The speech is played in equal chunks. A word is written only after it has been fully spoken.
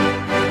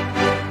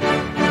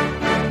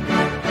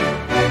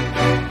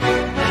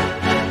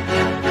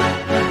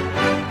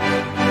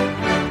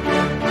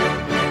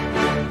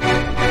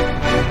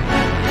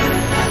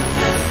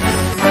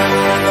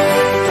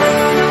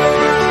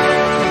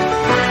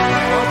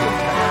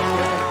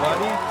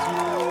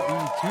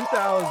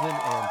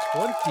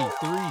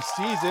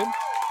season,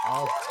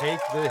 I'll Take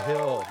the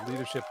Hill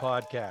Leadership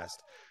Podcast.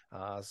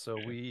 So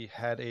we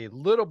had a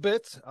little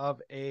bit of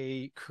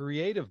a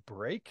creative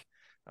break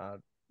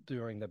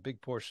during the big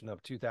portion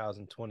of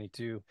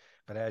 2022.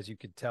 But as you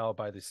could tell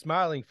by the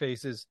smiling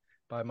faces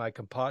by my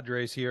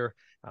compadres here,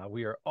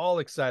 we are all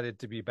excited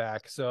to be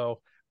back. So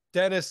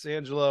Dennis,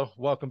 Angelo,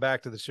 welcome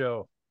back to the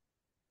show.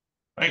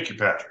 Thank you,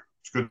 Patrick.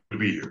 It's good to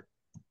be here.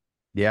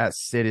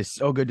 Yes, it is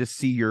so good to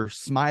see your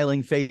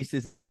smiling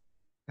faces.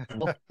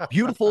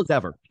 Beautiful as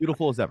ever.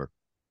 Beautiful as ever.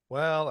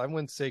 Well, I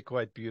wouldn't say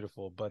quite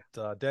beautiful, but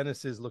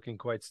Dennis is looking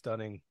quite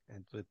stunning,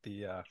 and with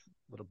the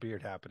little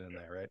beard happening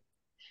there, right?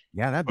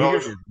 Yeah, that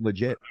beard is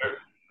legit.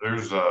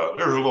 There's a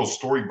little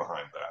story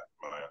behind that.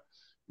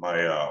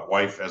 My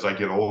wife, as I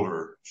get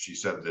older, she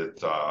said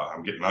that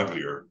I'm getting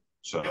uglier,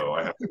 so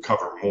I have to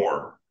cover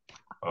more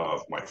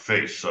of my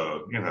face.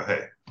 So,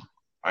 hey,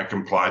 I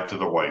complied to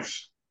the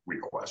wife's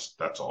request.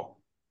 That's all.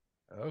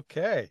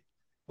 Okay.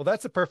 Well,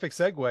 that's a perfect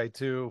segue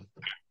to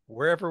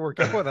wherever we're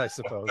going, I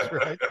suppose,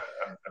 right?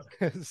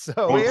 So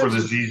going for the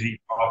ZZ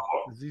top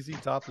look.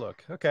 ZZ top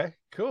look. Okay,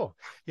 cool.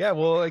 Yeah,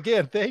 well,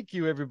 again, thank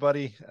you,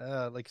 everybody.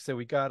 Like I said,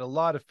 we got a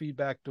lot of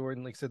feedback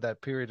during, like I said,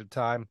 that period of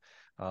time.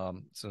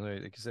 So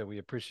like I said, we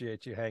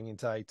appreciate you hanging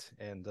tight.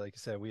 And like I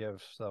said, we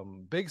have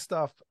some big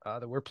stuff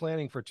that we're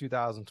planning for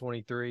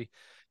 2023.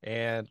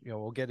 And,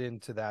 we'll get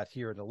into that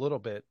here in a little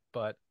bit.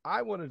 But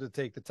I wanted to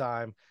take the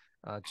time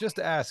just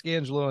to ask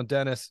Angelo and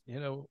Dennis,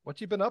 what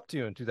you've been up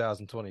to in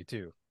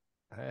 2022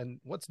 and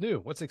what's new,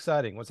 what's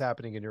exciting, what's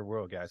happening in your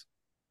world, guys.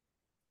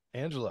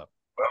 Angelo.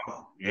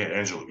 Well, yeah,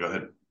 Angelo, go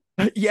ahead.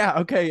 Yeah,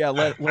 okay, yeah,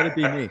 let it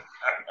be me.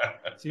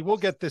 See, we'll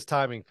get this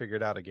timing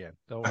figured out again.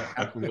 Don't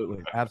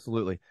worry.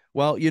 Absolutely.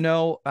 Well,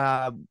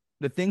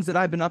 the things that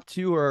I've been up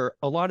to are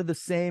a lot of the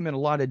same and a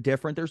lot of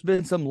different. There's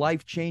been some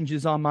life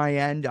changes on my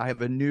end. I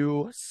have a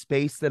new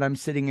space that I'm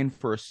sitting in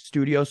for a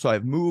studio, so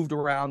I've moved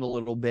around a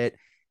little bit.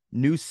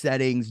 New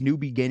settings, new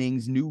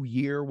beginnings, new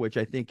year, which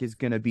I think is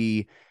going to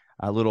be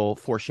a little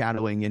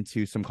foreshadowing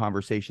into some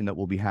conversation that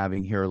we'll be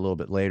having here a little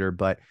bit later.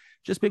 But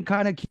just been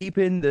kind of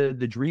keeping the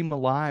dream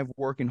alive,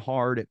 working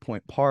hard at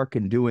Point Park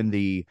and doing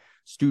the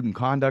student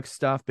conduct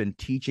stuff, been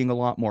teaching a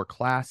lot more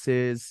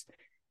classes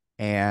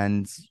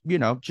and,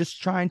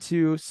 just trying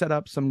to set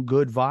up some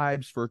good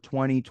vibes for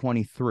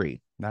 2023.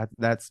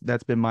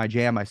 That's been my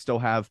jam. I still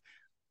have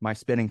my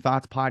Spinning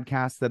Thoughts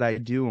podcast that I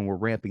do, and we're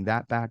ramping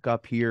that back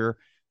up here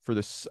for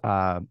this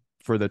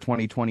for the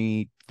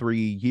 2023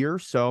 year.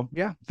 So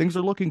yeah, things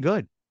are looking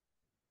good.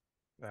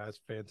 That's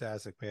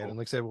fantastic, man. And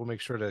like I said, we'll make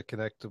sure to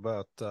connect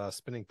about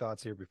Spinning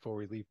Thoughts here before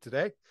we leave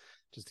today,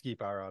 just to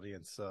keep our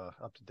audience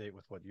up to date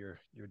with what you're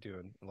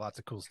doing. Lots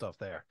of cool stuff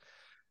there.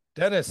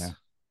 Dennis.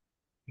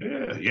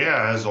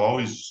 Yeah, as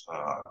always,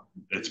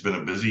 it's been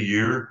a busy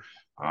year.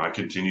 I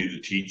continue to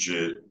teach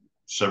at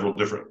several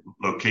different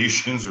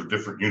locations or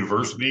different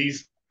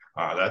universities.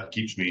 That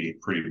keeps me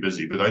pretty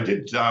busy. But I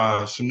did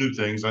some new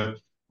things.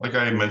 Like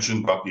I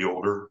mentioned about the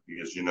older,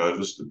 because you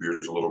notice the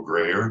beard's a little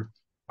grayer.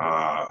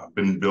 I've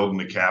been building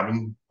the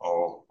cabin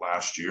all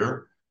last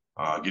year,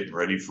 getting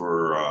ready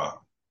for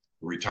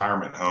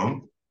retirement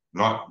home.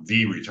 Not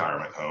the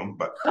retirement home,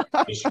 but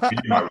just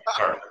my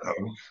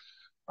retirement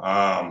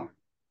home.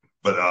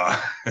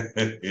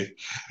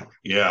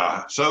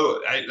 Yeah,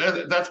 so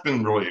that's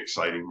been really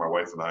exciting. My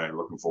wife and I are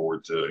looking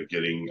forward to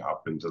getting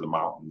up into the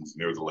mountains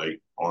near the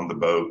lake on the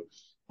boat,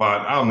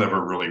 but I'll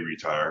never really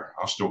retire.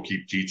 I'll still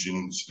keep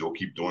teaching, still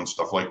keep doing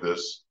stuff like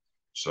this.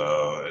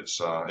 So it's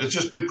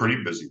just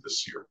pretty busy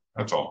this year.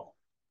 That's all.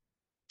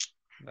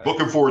 Nice.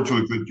 Looking forward to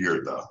a good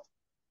year though.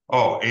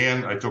 Oh,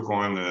 and I took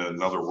on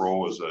another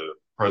role as a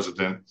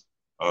president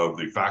of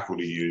the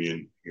faculty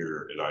union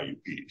here at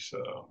IUP.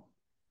 So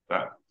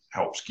that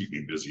helps keep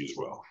me busy as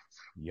well.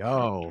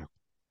 Yo,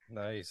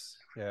 nice.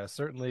 Yeah,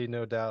 certainly,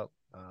 no doubt.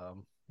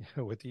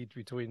 With each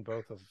between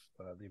both of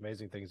the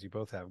amazing things you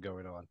both have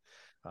going on,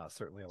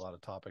 certainly a lot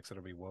of topics that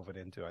will be woven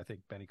into, I think,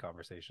 many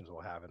conversations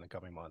we'll have in the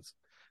coming months,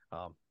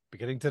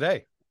 beginning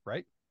today,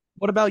 right?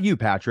 What about you,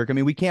 Patrick? I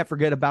mean, we can't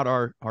forget about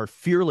our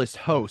fearless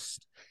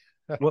host.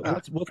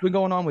 What's been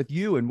going on with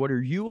you, and what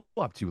are you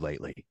up to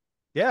lately?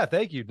 Yeah,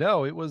 thank you.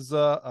 No, it was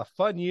a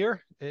fun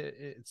year.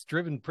 It's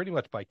driven pretty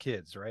much by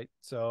kids, right?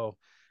 So,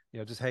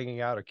 just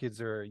hanging out. Our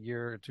kids are a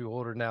year or two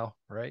older now,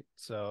 right?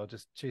 So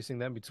just chasing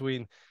them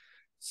between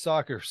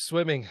soccer,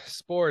 swimming,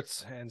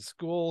 sports, and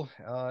school,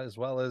 as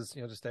well as,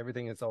 just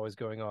everything that's always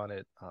going on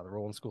at the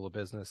Roland School of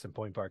Business and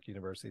Point Park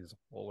University as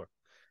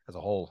a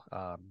whole.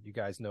 You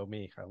guys know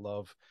me. I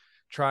love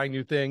trying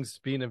new things,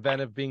 being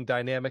inventive, being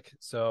dynamic.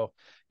 So,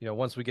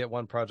 once we get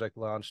one project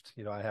launched,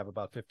 I have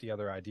about 50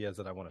 other ideas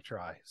that I want to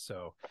try.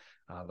 So,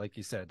 like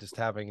you said, just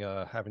having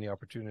the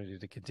opportunity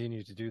to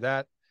continue to do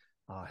that,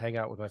 hang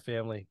out with my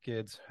family,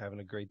 kids, having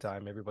a great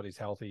time. Everybody's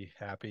healthy,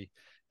 happy.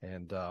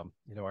 And,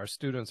 our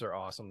students are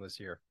awesome this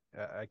year.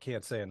 I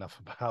can't say enough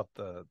about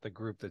the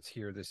group that's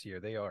here this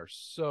year. They are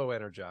so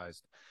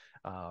energized.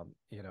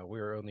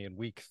 We're only in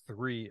week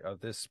 3 of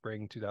this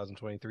spring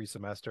 2023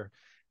 semester,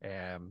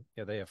 And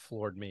they have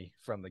floored me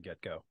from the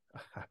get-go.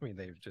 I mean,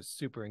 they've just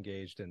super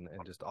engaged and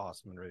just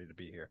awesome and ready to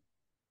be here.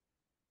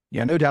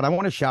 Yeah, no doubt. I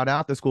want to shout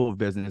out the School of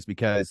Business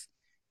because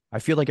I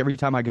feel like every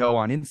time I go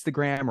on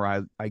Instagram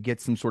or I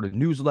get some sort of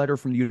newsletter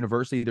from the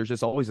university, there's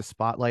just always a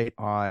spotlight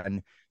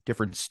on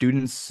different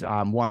students.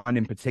 One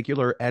in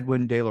particular,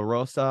 Edwin De La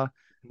Rosa.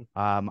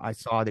 I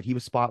saw that he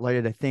was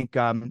spotlighted. I think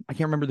I can't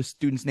remember the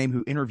student's name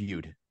who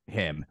interviewed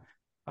him.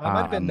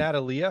 Might have been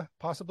Natalia,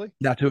 possibly.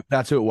 That's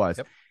who it was.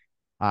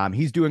 Yep.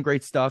 He's doing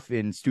great stuff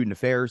in student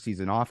affairs. He's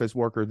an office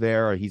worker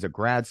there. He's a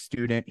grad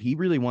student. He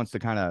really wants to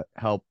kind of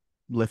help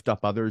lift up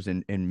others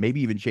and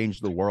maybe even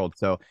change the world.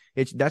 So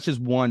that's just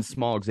one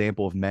small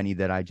example of many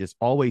that I just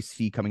always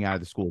see coming out of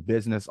the School of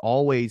Business.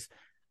 Always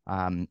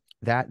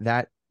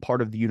that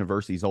part of the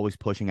university is always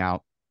pushing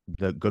out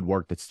the good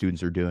work that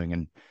students are doing.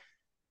 And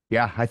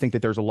yeah, I think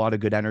that there's a lot of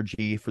good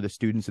energy for the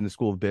students in the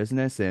School of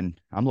Business, and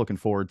I'm looking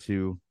forward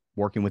to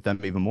working with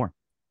them even more.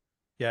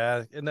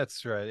 Yeah, and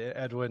that's right.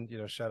 Edwin,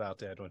 shout out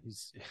to Edwin.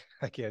 He's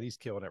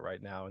killing it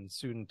right now and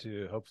soon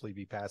to hopefully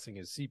be passing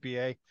his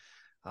CPA.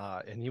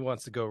 And he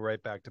wants to go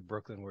right back to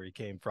Brooklyn where he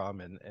came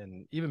from.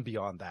 And even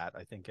beyond that,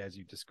 I think, as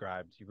you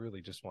described, he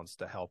really just wants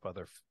to help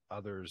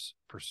others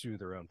pursue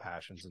their own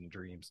passions and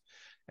dreams.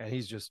 And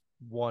he's just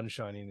one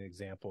shining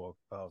example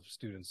of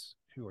students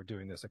who are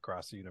doing this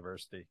across the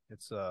university.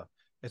 It's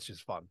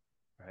just fun,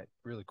 right?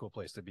 Really cool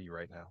place to be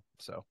right now.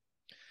 So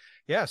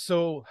yeah.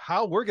 So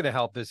how we're going to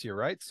help this year,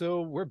 right?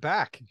 So we're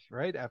back,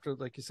 right? After,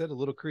 like you said, a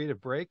little creative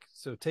break.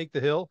 So Take the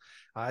Hill,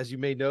 as you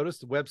may notice,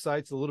 the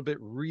website's a little bit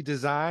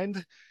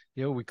redesigned.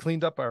 We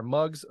cleaned up our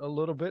mugs a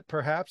little bit,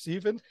 perhaps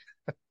even.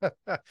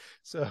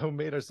 So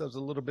made ourselves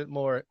a little bit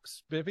more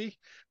spiffy.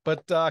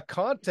 But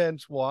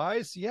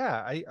content-wise,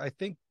 yeah, I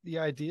think the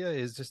idea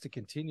is just to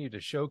continue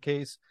to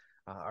showcase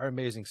our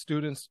amazing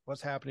students,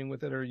 what's happening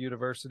within our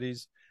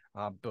universities,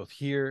 both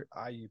here,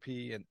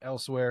 IUP, and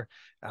elsewhere.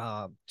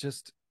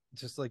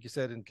 Just like you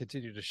said, and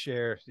continue to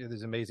share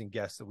these amazing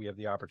guests that we have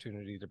the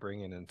opportunity to bring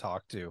in and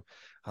talk to.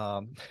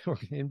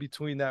 In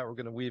between that, we're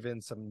going to weave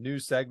in some new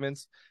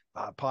segments,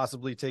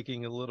 possibly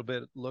taking a little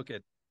bit look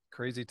at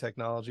crazy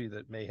technology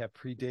that may have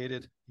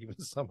predated even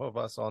some of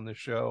us on the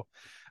show,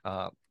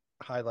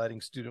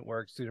 highlighting student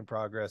work, student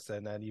progress,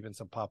 and then even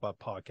some pop-up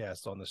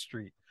podcasts on the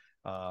street.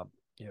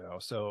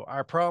 So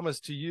our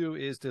promise to you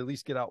is to at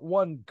least get out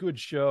one good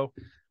show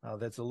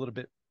that's a little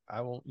bit,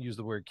 I won't use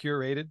the word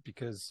curated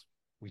because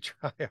we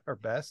try our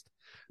best,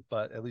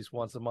 but at least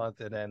once a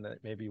month, and then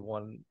maybe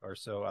one or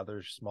so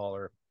other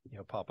smaller,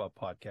 pop-up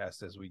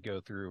podcasts as we go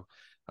through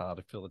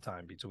to fill the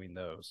time between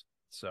those.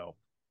 So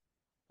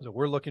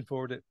we're looking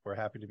forward to it. We're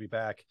happy to be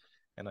back.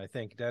 And I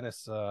think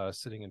Dennis,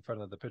 sitting in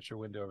front of the picture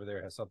window over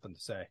there, has something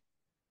to say.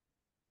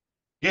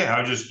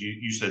 Yeah,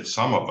 you said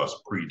some of us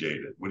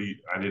predated.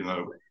 I didn't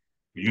know. Were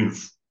you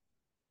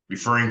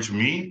referring to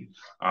me?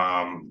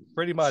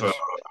 Pretty much. So,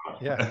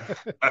 yeah.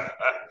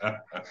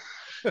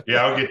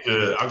 Yeah,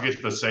 I'll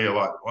get to say a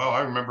lot. Well,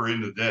 I remember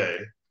in the day,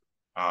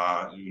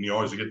 you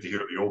always get to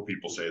hear the old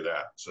people say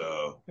that.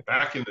 So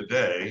back in the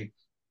day,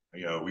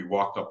 we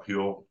walked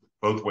uphill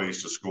both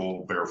ways to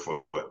school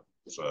barefoot.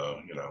 So,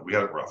 we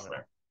had it rough,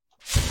 right?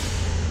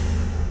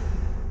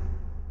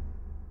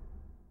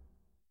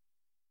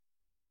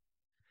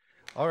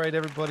 All right,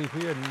 everybody,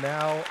 we are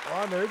now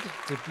honored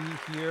to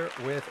be here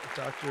with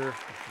Dr.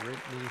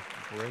 Brittany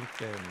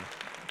Brinkman.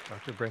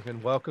 Dr. Brinkman,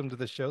 welcome to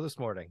the show this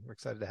morning. We're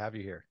excited to have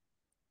you here.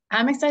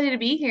 I'm excited to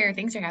be here.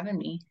 Thanks for having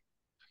me.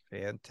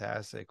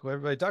 Fantastic. Well,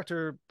 everybody,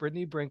 Dr.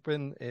 Brittany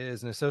Brinkman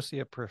is an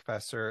associate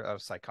professor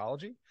of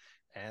psychology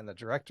and the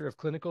director of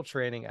clinical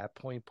training at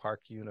Point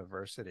Park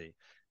University.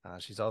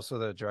 She's also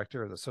the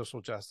director of the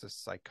social justice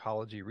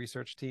psychology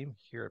research team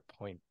here at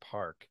Point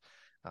Park.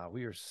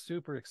 We are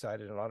super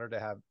excited and honored to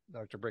have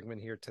Dr.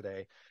 Brinkman here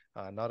today.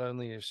 Not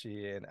only is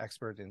she an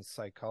expert in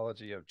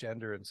psychology of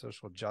gender and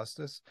social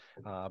justice,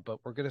 but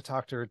we're going to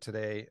talk to her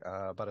today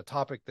about a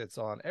topic that's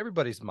on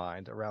everybody's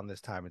mind around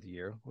this time of the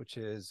year, which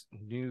is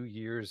New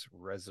Year's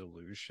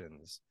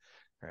resolutions,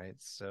 right?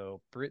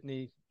 So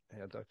Brittany,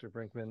 Dr.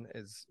 Brinkman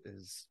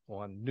is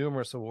won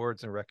numerous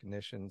awards and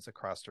recognitions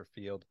across her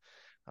field.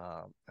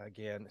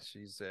 Again,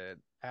 she's an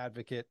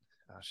advocate.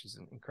 She's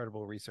an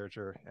incredible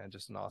researcher and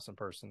just an awesome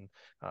person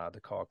to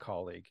call a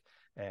colleague.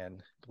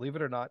 And believe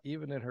it or not,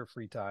 even in her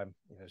free time,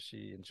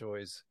 she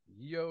enjoys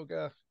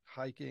yoga,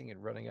 hiking,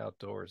 and running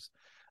outdoors.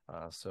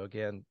 So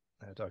again,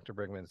 Dr.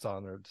 Brinkman, it's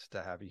honored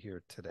to have you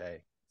here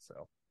today.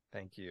 So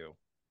thank you.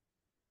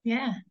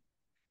 Yeah.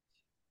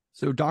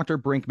 So Dr.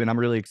 Brinkman, I'm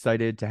really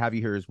excited to have you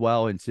here as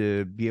well and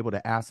to be able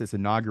to ask this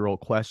inaugural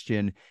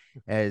question.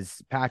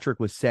 As Patrick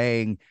was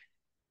saying,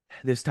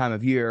 this time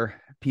of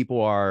year,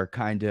 people are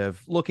kind of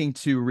looking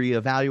to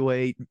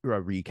reevaluate, or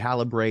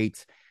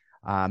recalibrate,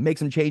 make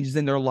some changes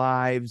in their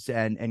lives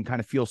and kind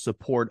of feel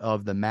support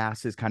of the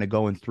masses kind of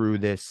going through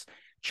this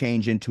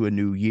change into a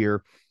new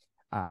year.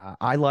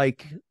 I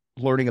like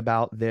learning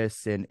about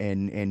this and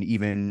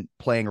even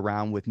playing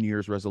around with New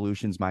Year's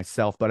resolutions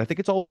myself. But I think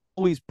it's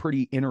always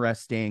pretty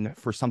interesting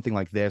for something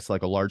like this,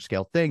 like a large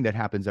scale thing that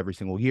happens every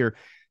single year,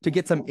 to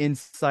get some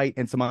insight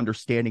and some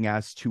understanding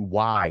as to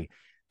why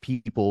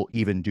people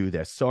even do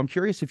this. So I'm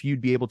curious if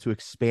you'd be able to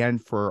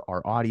expand for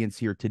our audience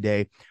here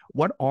today.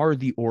 What are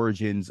the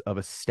origins of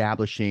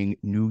establishing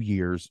New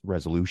Year's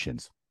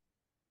resolutions?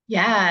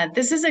 Yeah,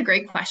 this is a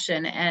great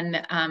question.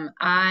 And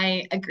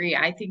I agree.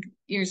 I think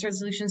New Year's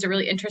resolutions are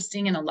really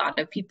interesting, and a lot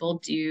of people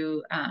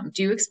do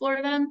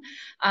explore them.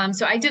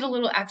 So I did a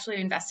little actually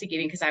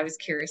investigating because I was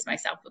curious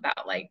myself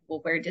about like,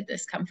 well, where did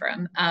this come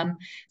from? And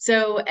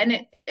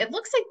it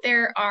looks like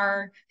there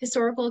are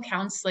historical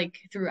accounts like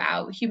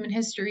throughout human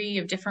history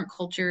of different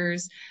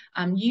cultures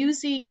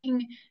using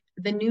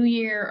the new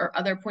year or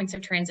other points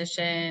of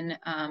transition,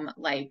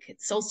 like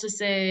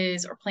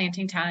solstices or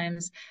planting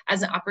times,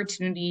 as an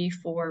opportunity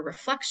for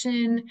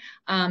reflection.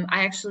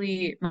 I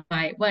actually,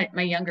 my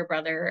younger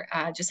brother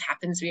just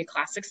happens to be a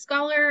classic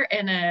scholar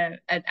and an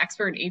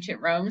expert in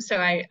ancient Rome. So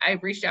I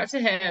reached out to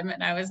him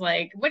and I was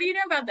like, "What do you know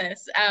about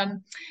this?"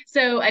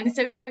 So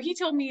he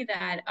told me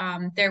that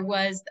there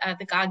was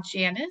the god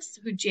Janus,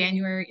 who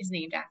January is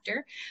named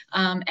after,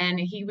 and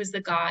he was the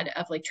god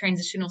of like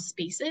transitional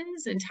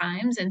spaces and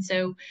times, and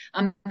so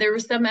there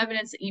was some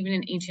evidence even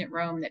in ancient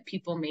Rome that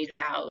people made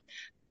out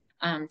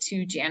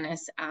to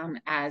Janus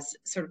as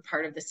sort of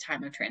part of this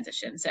time of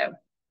transition. So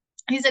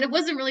he said it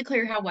wasn't really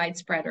clear how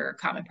widespread or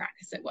common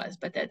practice it was,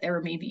 but that there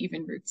were maybe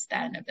even roots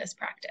then of this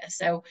practice.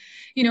 So,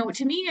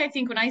 to me, I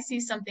think when I see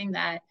something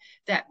that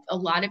a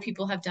lot of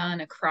people have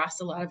done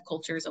across a lot of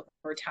cultures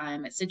over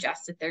time, it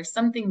suggests that there's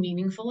something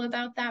meaningful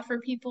about that for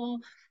people.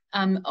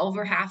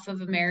 Over half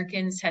of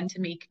Americans tend to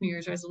make New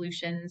Year's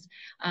resolutions.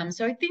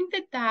 So I think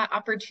that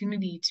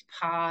opportunity to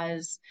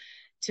pause,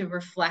 to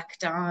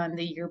reflect on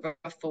the year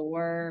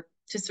before,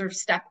 to sort of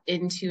step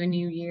into a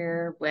new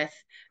year with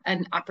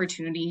an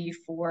opportunity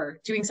for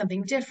doing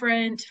something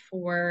different,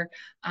 for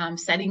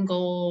setting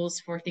goals,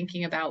 for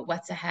thinking about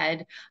what's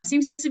ahead,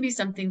 seems to be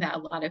something that a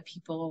lot of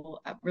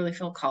people really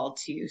feel called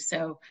to.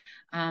 So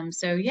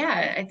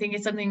yeah, I think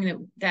it's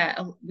something that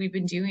we've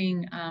been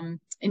doing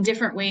in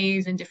different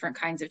ways and different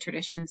kinds of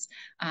traditions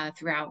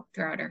throughout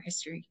our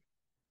history.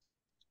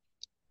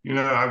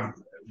 I've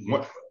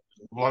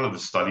a lot of the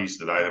studies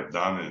that I have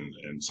done,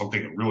 and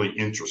something that really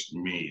interests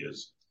me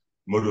is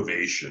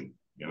motivation.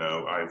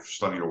 I've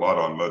studied a lot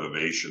on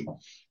motivation,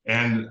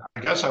 and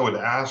I guess I would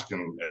ask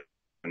and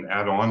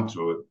add on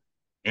to it.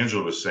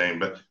 Angela was saying,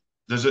 but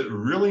does it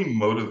really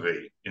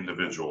motivate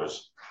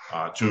individuals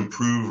to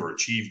improve or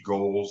achieve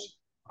goals?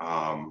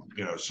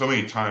 So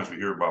many times we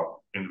hear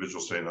about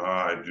individuals saying, "Oh,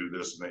 I do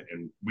this," and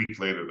a week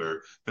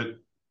later but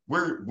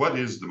what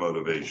is the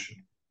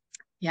motivation?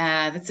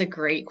 Yeah, that's a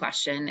great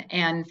question.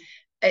 And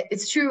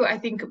it's true. I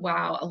think,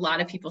 wow, a lot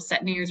of people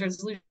set New Year's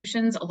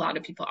resolutions. A lot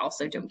of people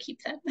also don't keep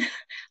them.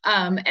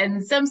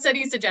 And some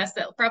studies suggest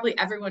that probably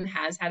everyone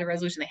has had a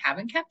resolution they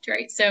haven't kept,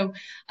 right? So,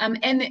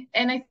 and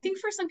I think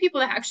for some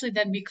people that actually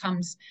then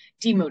becomes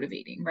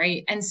demotivating,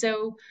 right? And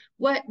so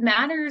what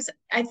matters,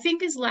 I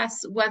think, is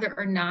less whether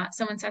or not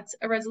someone sets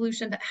a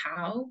resolution, but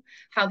how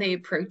they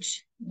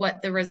approach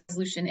what the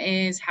resolution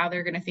is, how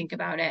they're going to think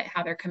about it,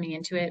 how they're coming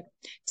into it.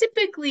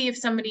 Typically, if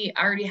somebody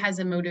already has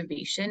a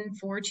motivation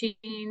for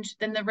change,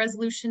 then the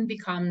resolution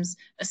becomes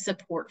a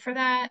support for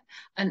that,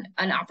 an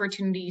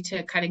opportunity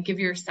to kind of give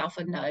yourself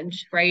a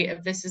nudge, right?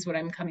 Of this is what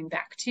I'm coming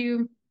back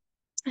to.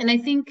 And I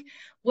think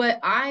what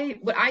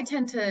I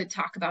tend to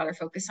talk about or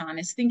focus on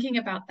is thinking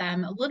about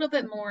them a little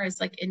bit more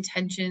as like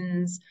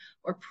intentions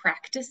or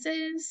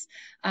practices,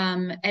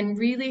 and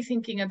really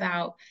thinking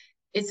about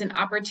it's an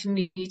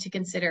opportunity to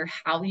consider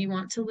how you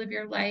want to live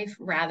your life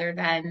rather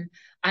than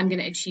I'm going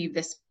to achieve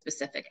this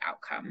specific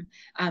outcome.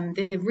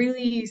 The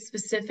really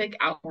specific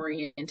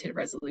out-oriented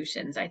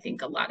resolutions, I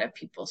think a lot of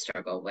people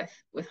struggle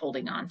with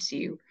holding on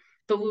to.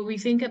 But when we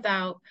think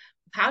about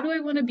how do I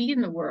want to be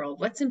in the world?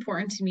 What's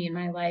important to me in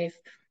my life?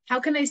 How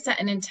can I set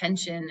an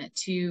intention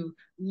to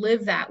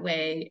live that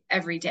way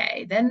every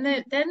day? Then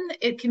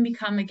it can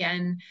become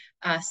again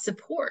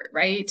support,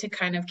 right? To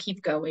kind of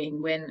keep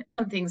going when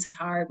something's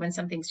hard, when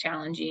something's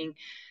challenging.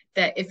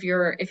 That if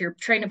you're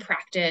trying to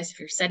practice, if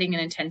you're setting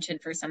an intention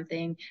for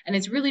something, and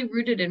it's really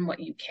rooted in what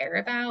you care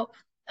about,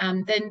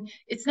 then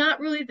it's not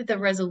really that the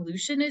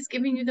resolution is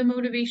giving you the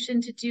motivation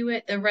to do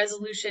it. The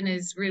resolution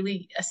is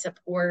really a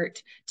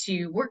support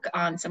to work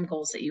on some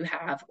goals that you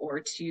have or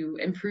to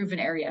improve an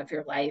area of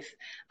your life,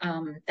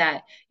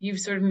 that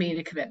you've sort of made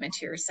a commitment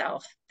to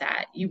yourself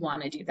that you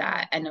want to do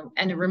that, and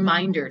a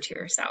reminder to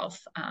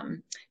yourself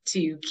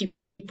to keep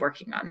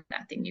working on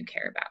that thing you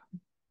care about.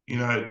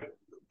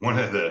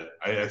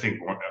 I think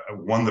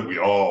one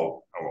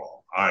that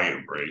I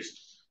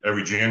embrace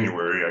every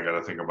January. I got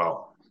to think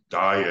about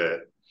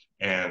diet.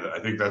 And I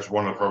think that's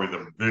one of probably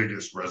the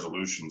biggest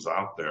resolutions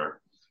out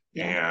there.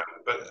 Yeah.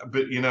 And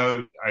but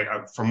I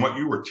from what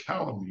you were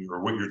telling me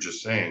or what you're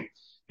just saying,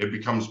 it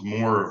becomes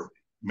more of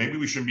maybe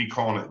we shouldn't be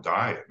calling it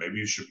diet. Maybe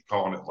you should be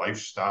calling it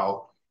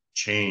lifestyle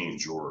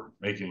change or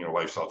making a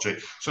lifestyle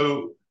change.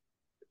 So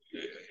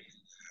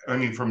I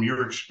mean, from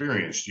your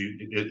experience,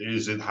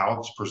 is it how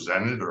it's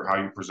presented or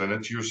how you present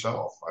it to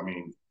yourself? I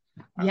mean,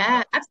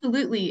 Yeah,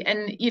 absolutely.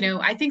 And,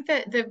 I think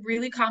that the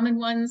really common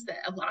ones that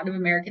a lot of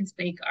Americans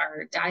make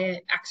are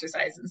diet,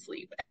 exercise, and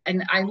sleep.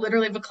 And I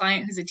literally have a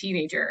client who's a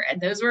teenager, and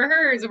those were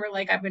hers. And we're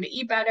like, I'm going to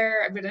eat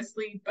better, I'm going to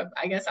sleep, but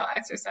I guess I'll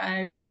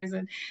exercise.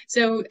 And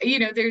so,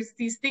 there's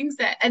these things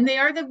and they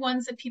are the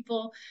ones that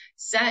people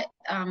set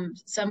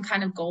some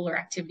kind of goal or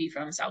activity for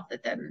themselves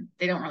that then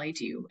they don't really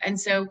do. And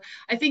so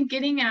I think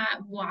getting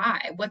at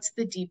what's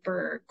the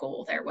deeper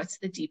goal there? What's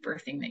the deeper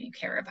thing that you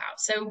care about?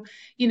 So,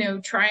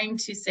 trying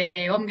to say,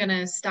 oh, I'm going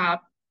to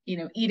stop,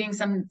 eating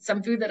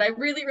some food that I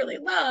really, really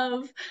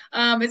love.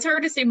 It's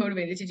hard to stay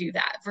motivated to do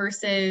that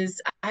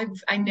versus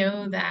I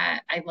know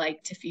that I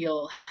like to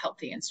feel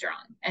healthy and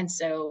strong. And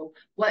so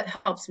what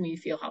helps me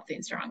feel healthy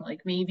and strong?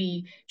 Like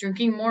maybe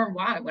drinking more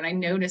water. When I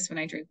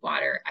drink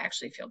water, I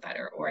actually feel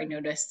better. Or I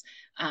notice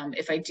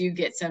if I do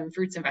get some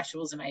fruits and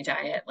vegetables in my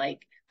diet,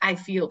 like I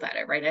feel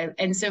better, right?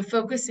 And so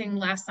focusing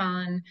less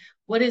on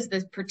what is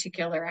the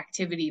particular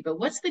activity, but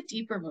what's the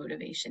deeper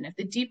motivation? If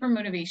the deeper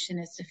motivation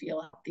is to feel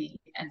healthy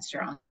and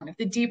strong, if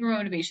the deeper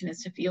motivation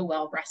is to feel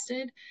well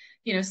rested,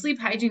 sleep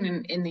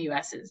hygiene in the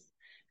US is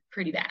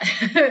pretty bad.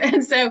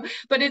 And so,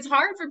 but it's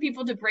hard for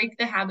people to break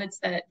the habits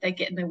that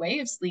get in the way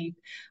of sleep.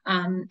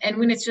 And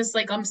when it's just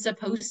like, I'm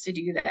supposed to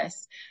do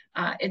this,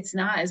 it's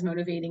not as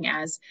motivating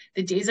as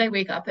the days I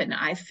wake up and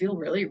I feel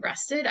really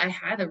rested. I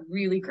had a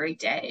really great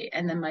day.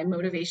 And then my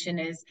motivation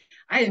is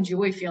I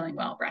enjoy feeling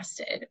well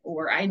rested,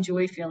 or I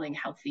enjoy feeling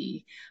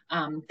healthy.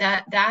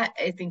 That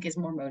I think is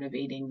more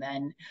motivating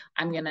than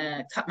I'm going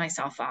to cut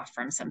myself off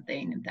from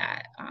something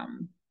that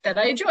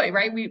I enjoy,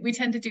 right? We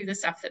tend to do the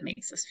stuff that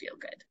makes us feel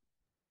good.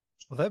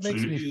 Well, that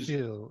makes me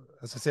feel,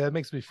 as I say, that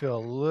makes me feel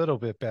a little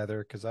bit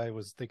better because I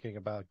was thinking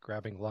about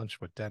grabbing lunch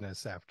with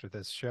Dennis after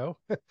this show.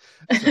 So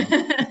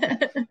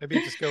maybe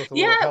just go with a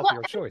little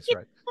healthier choice,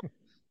 right?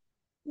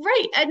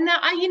 Right. And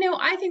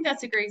I think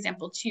that's a great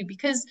example too,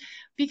 because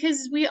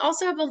we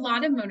also have a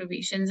lot of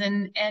motivations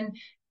and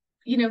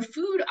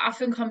food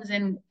often comes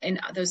in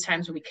those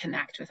times when we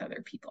connect with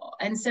other people.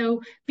 And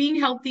so being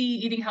healthy,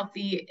 eating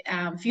healthy,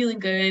 feeling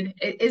good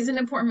is an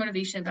important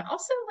motivation, but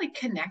also like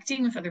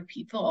connecting with other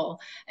people.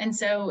 And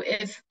so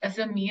if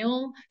a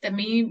meal that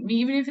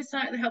even if it's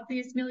not the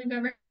healthiest meal you've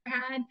ever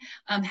had,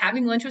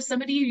 having lunch with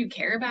somebody you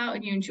care about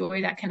and you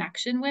enjoy that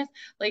connection with,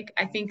 like,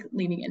 I think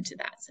leaning into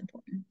that's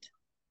important.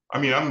 I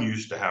mean, I'm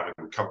used to having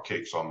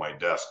cupcakes on my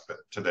desk, but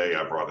today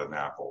I brought an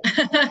apple.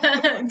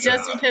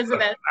 Just because of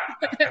that.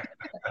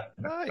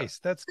 Nice.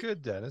 That's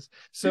good, Dennis.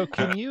 So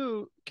can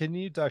you,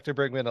 Dr.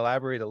 Brinkman,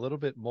 elaborate a little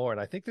bit more? And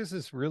I think this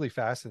is really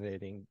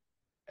fascinating.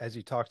 As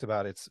you talked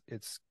about, it's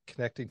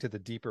connecting to the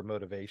deeper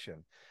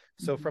motivation.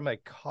 So from a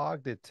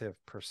cognitive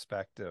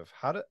perspective,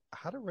 how do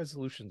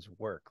resolutions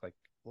work? Like,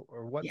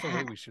 or what's the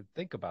way we should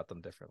think about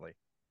them differently?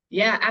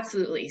 Yeah,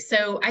 absolutely.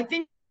 So I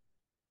think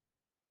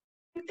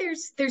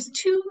there's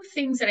two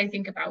things that I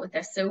think about with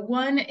this. So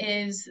one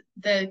is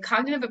the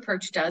cognitive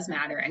approach does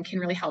matter and can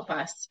really help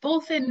us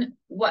both in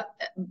what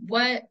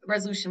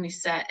resolution we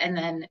set and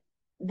then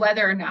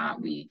whether or not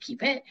we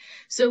keep it.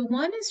 So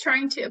one is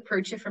trying to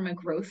approach it from a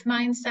growth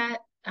mindset.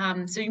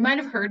 So you might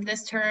have heard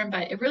this term,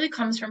 but it really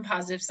comes from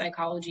positive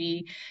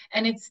psychology,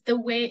 and it's a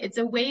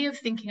way of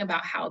thinking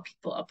about how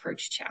people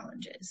approach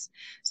challenges.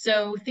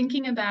 So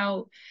thinking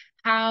about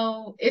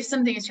how, if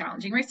something is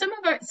challenging, right? Some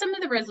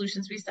of the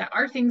resolutions we set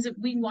are things that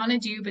we want to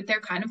do, but they're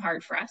kind of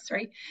hard for us,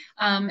 right?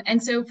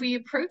 And so if we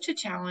approach a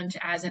challenge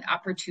as an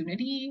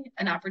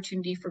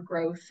opportunity for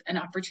growth, an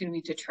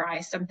opportunity to try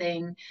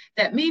something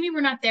that maybe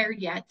we're not there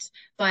yet,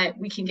 but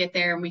we can get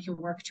there and we can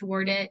work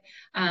toward it,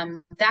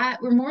 that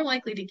we're more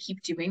likely to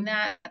keep doing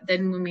that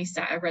than when we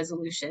set a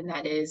resolution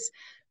that is,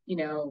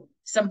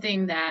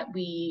 something that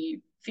we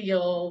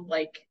feel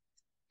like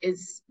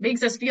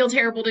makes us feel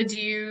terrible to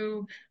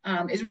do,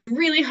 is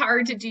really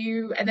hard to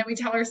do, and then we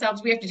tell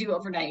ourselves we have to do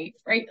overnight,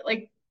 right?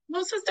 Like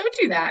most of us don't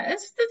do that.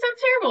 That's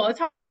terrible. It's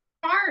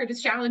hard.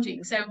 It's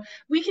challenging. So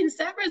we can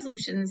set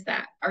resolutions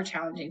that are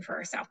challenging for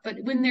ourselves, but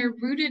when they're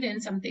rooted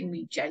in something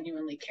we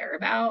genuinely care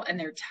about and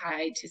they're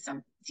tied to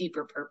some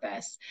deeper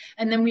purpose,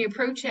 and then we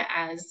approach it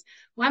as,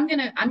 well,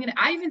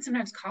 I even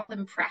sometimes call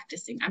them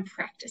practicing. I'm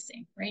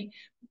practicing, right?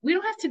 We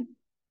don't have to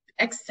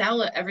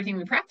excel at everything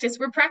we practice.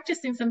 We're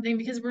practicing something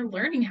because we're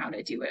learning how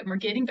to do it and we're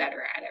getting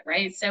better at it,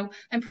 right? So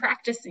I'm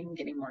practicing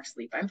getting more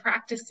sleep. I'm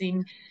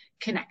practicing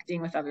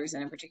connecting with others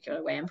in a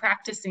particular way. I'm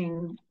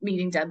practicing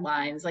meeting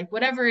deadlines, like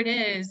whatever it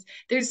is,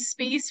 there's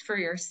space for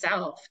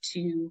yourself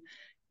to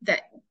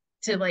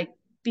like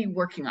be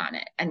working on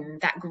it.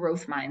 And that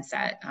growth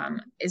mindset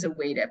is a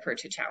way to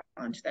approach a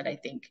challenge that I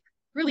think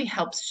really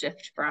helps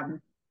shift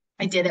from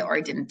I did it or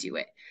I didn't do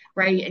it,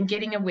 right? And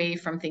getting away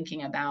from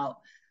thinking about,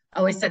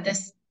 oh, I set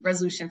this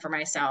resolution for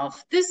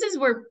myself. This is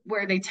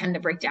where they tend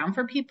to break down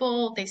for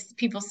people.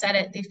 People set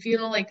it, they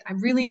feel like, I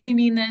really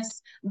mean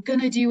this, I'm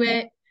gonna do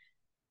it,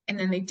 and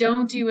then they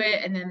don't do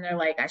it, and then they're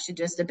like, I should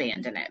just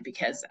abandon it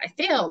because I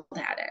failed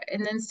at it.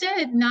 And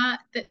instead,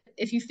 not that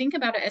if you think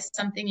about it as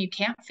something you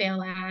can't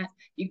fail at,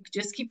 you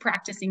just keep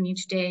practicing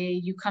each day,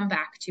 you come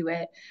back to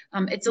it.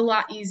 It's a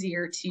lot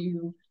easier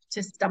to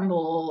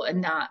stumble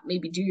and not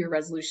maybe do your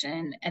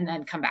resolution and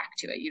then come back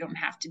to it. You don't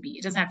have to be,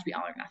 it doesn't have to be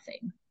all or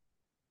nothing.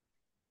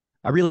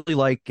 I really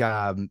like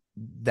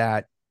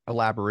that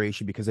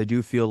elaboration, because I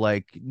do feel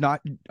like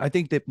I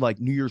think that like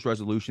New Year's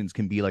resolutions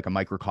can be like a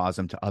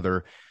microcosm to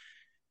other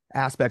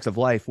aspects of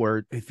life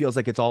where it feels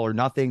like it's all or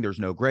nothing. There's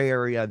no gray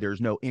area.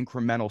 There's no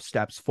incremental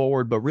steps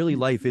forward, but really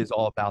life is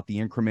all about the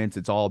increments.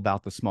 It's all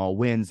about the small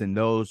wins, and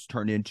those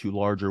turn into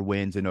larger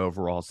wins and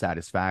overall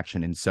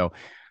satisfaction. And so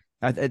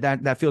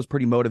that feels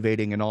pretty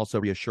motivating and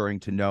also reassuring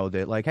to know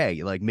that, like,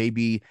 hey, like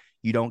maybe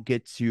you don't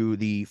get to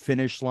the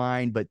finish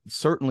line, but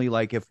certainly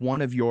like if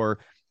one of your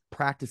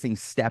practicing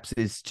steps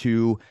is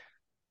to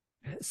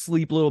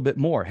sleep a little bit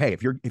more. Hey,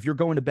 if you're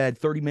going to bed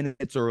 30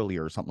 minutes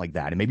earlier or something like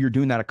that, and maybe you're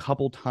doing that a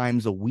couple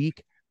times a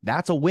week,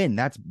 that's a win.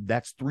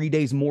 That's 3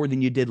 days more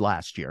than you did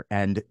last year.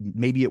 And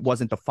maybe it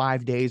wasn't the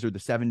 5 days or the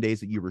 7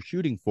 days that you were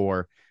shooting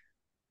for,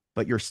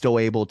 but you're still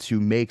able to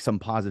make some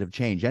positive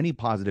change. Any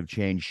positive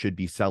change should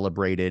be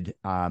celebrated.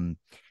 And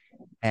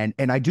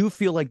I do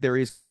feel like there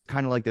is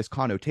kind of like this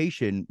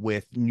connotation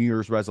with New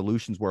Year's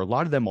resolutions where a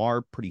lot of them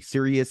are pretty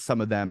serious.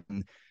 Some of them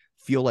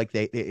feel like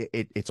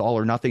it's all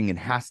or nothing and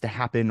has to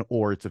happen,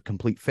 or it's a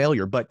complete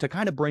failure. But to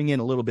kind of bring in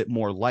a little bit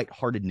more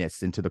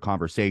lightheartedness into the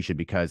conversation,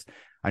 because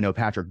I know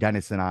Patrick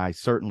Dennis and I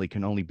certainly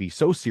can only be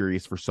so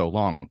serious for so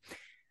long.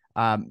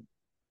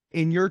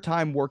 In your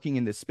time working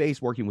in this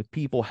space, working with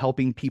people,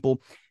 helping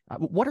people,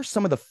 what are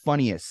some of the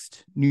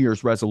funniest New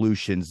Year's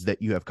resolutions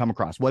that you have come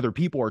across, whether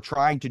people are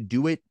trying to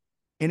do it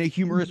in a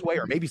humorous way,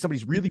 or maybe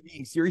somebody's really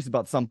being serious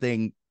about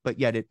something, but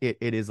yet it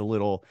is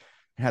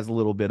has a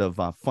little bit of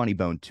a funny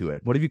bone to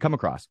it? What have you come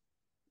across?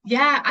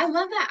 Yeah, I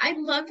love that. I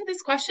loved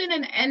this question.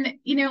 And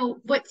you know,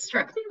 what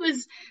struck me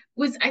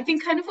was I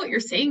think kind of what you're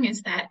saying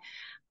is that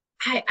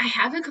I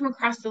haven't come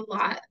across a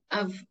lot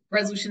of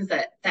resolutions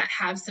that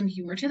have some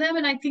humor to them.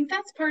 And I think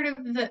that's part of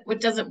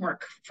what doesn't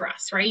work for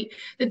us, right?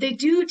 That they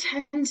do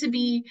tend to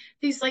be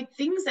these like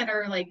things that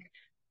are like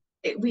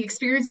we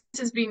experience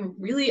as being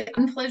really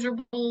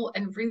unpleasurable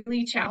and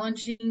really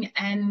challenging,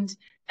 and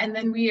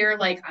then we are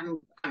like, I'm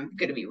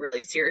going to be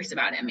really serious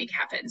about it and make it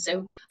happen.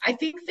 So I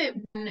think that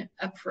one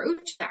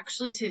approach is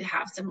actually to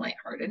have some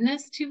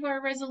lightheartedness to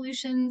our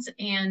resolutions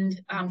and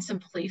some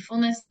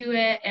playfulness to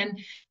it, and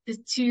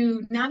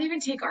to not even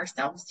take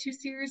ourselves too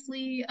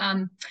seriously.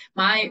 I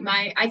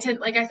tend,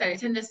 like I said, I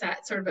tend to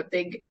set sort of a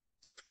big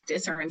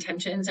or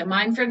intentions, and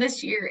mine for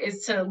this year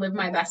is to live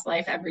my best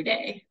life every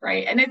day,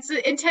 right? And it's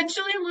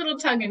intentionally a little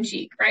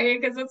tongue-in-cheek, right?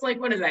 Because it's like,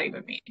 what does that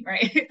even mean,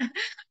 right?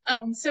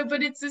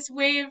 But it's this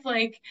way of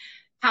like,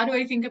 how do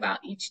I think about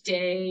each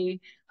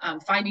day,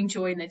 finding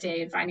joy in the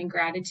day and finding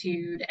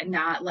gratitude, and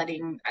not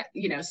letting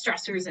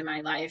stressors in my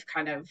life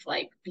kind of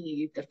like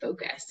be the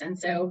focus. And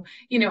so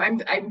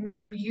I'm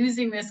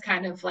using this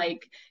kind of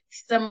like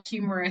some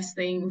humorous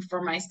thing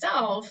for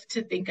myself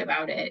to think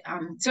about it.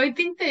 So I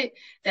think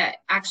that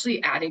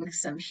actually adding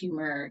some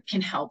humor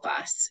can help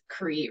us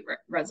create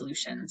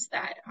resolutions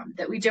that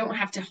we don't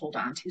have to hold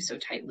on to so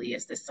tightly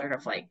as this sort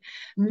of like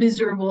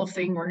miserable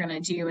thing we're gonna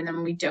do, and then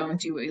when we don't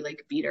do it, we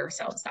like beat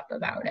ourselves up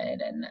about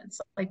it, and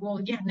it's like, well,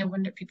 yeah, no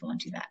wonder people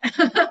don't do that.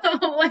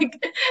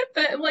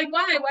 But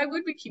why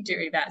would we keep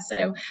doing that?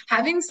 So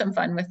having some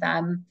fun with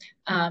them,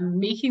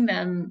 making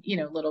them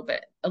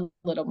a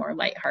little more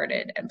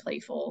lighthearted and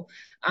playful.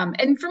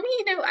 And for me,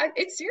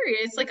 it's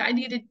serious. Like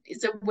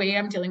it's a way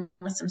I'm dealing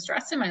with some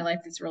stress in my life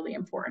that's really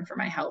important for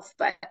my health.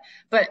 But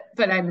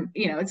I'm,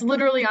 it's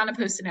literally on a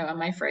Post-it note on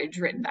my fridge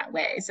written that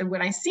way. So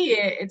when I see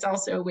it, it's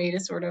also a way to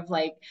sort of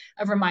like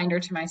a reminder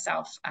to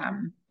myself,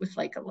 with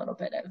like a little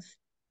bit of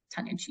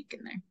tongue in cheek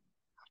in there.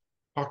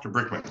 Dr.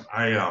 Brickman,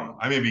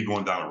 I may be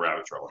going down a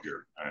rabbit trail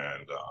here,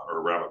 and or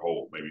a rabbit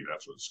hole, maybe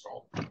that's what it's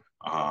called.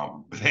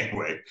 But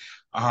anyway,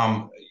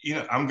 I'm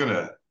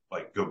gonna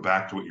like go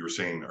back to what you were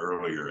saying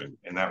earlier,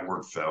 and that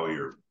word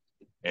failure.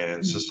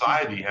 And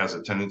society has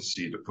a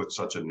tendency to put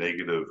such a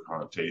negative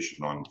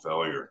connotation on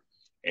failure.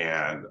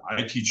 And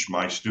I teach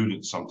my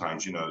students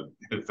sometimes,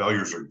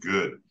 failures are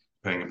good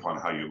depending upon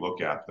how you look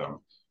at them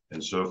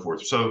and so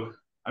forth. So,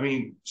 I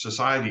mean,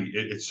 society,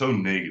 it's so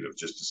negative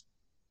just to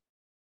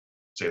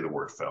say the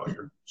word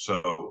failure.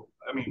 So,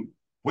 I mean,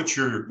 what's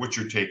your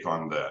take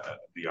on the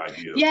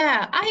idea?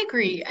 Yeah, I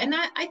agree. And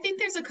I think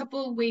there's a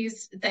couple of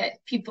ways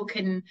that people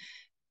can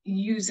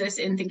use this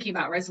in thinking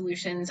about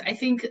resolutions. I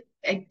think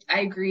I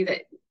agree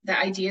that the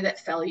idea that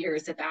failure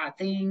is a bad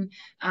thing,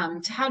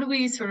 to how do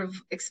we sort of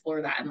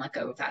explore that and let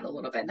go of that a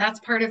little bit? That's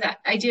part of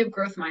that idea of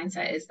growth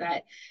mindset, is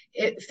that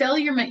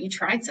failure meant you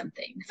tried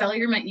something.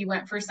 Failure meant you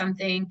went for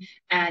something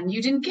and you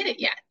didn't get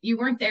it yet. You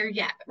weren't there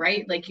yet,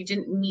 right? Like you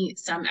didn't meet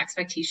some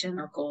expectation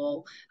or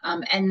goal.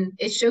 And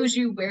it shows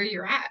you where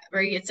you're at,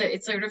 right?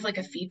 It's sort of like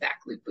a feedback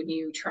loop. When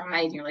you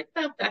try and you're like,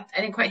 oh, I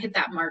didn't quite hit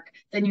that mark,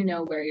 then you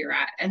know where you're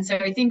at. And so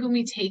I think when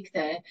we take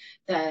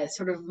the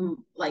sort of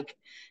like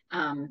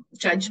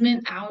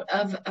judgment out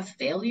of a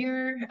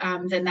failure,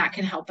 then that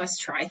can help us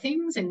try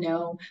things and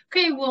know,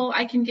 okay, well,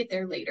 I can get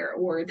there later,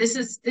 or this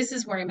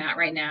is where I'm at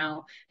right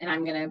now, and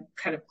I'm going to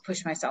kind of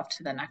push myself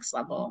to the next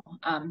level.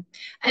 And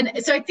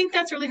so I think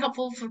that's really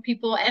helpful for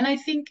people. And I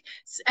think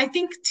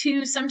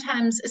too,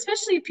 sometimes,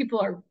 especially if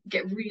people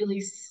get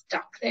really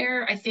stuck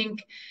there, I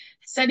think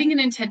setting an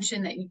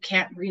intention that you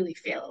can't really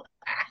fail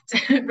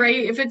at,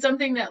 right? If it's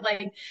something that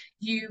like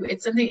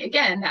it's something,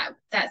 again,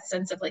 that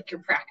sense of like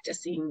you're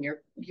practicing,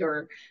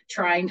 you're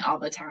trying all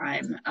the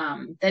time,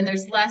 then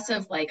there's less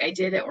of like I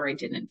did it or I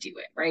didn't do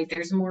it, right?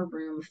 There's more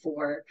room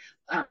for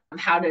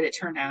how did it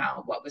turn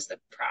out? What was the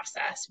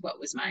process?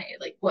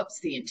 What's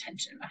the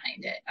intention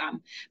behind it?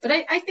 But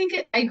I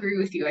think I agree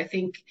with you. I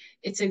think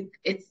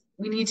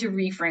we need to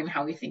reframe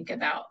how we think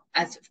about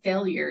as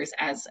failures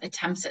as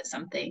attempts at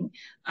something.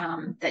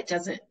 It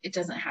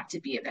doesn't have to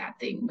be a bad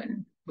thing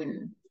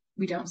when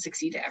we don't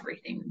succeed at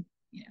everything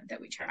that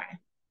we try.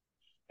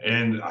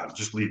 And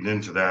just leading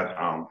into that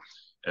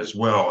as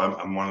well,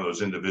 I'm one of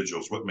those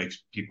individuals. What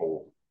makes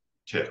people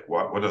tick?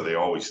 What are they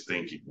always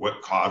thinking?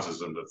 What causes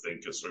them to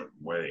think a certain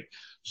way?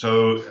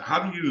 So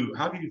how do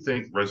you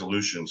think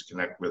resolutions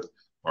connect with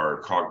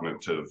our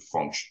cognitive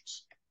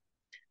functions?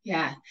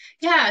 Yeah.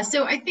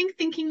 So I think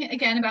thinking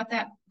again about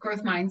that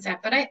growth mindset,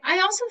 but I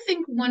also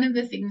think one of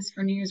the things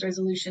for New Year's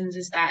resolutions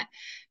is that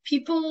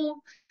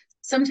people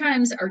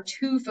sometimes are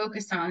too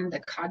focused on the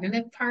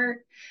cognitive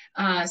part.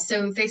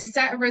 So they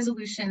set a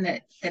resolution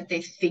that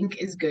they think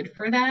is good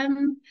for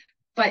them,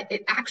 but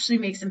it actually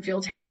makes them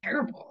feel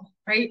terrible,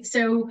 right?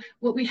 So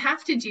what we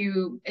have to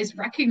do is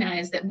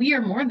recognize that we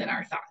are more than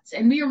our thoughts,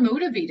 and we are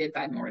motivated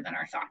by more than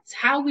our thoughts.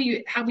 How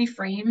we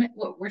frame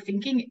what we're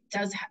thinking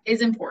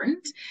is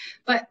important,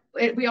 but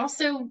we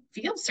also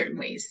feel certain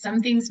ways.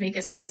 Some things make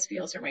us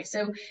feel certain ways.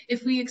 So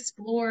if we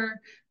explore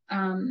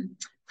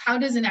how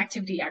does an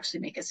activity actually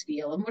make us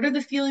feel? And what are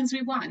the feelings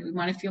we want? We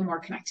want to feel more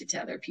connected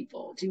to other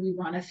people. Do we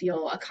want to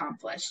feel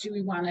accomplished? Do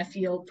we want to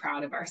feel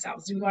proud of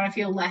ourselves? Do we want to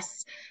feel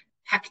less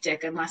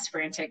hectic and less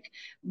frantic?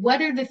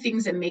 What are the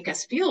things that make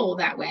us feel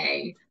that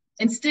way?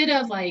 Instead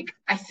of like,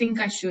 I think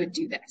I should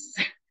do this.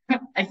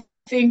 I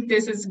think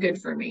this is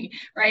good for me,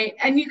 right?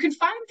 And you can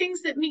find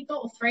things that meet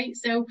both, right?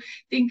 So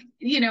think,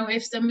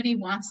 if somebody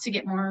wants to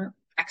get more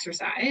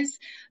exercise,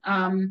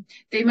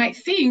 they might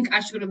think I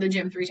should go to the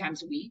gym 3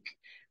 times a week,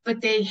 but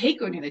they hate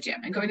going to the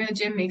gym, and going to the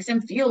gym makes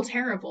them feel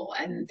terrible,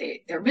 and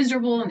they're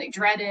miserable and they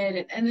dread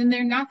it, and then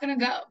they're not going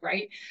to go,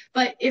 right?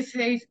 But if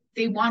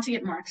they want to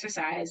get more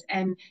exercise,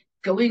 and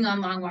going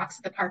on long walks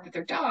at the park with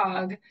their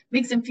dog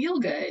makes them feel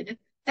good,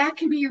 that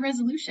can be your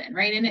resolution,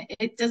 right? And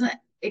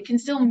it can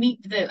still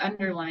meet the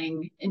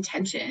underlying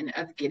intention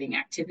of getting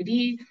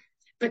activity,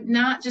 but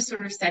not just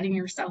sort of setting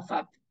yourself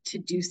up to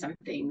do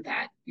something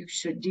that you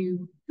should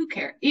do. Who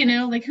cares?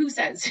 Like who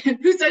says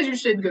you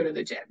should go to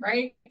the gym,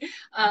 right?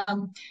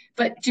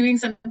 But doing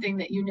something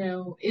that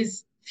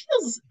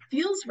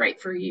feels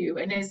right for you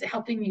and is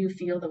helping you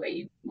feel the way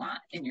you want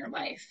in your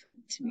life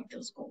to meet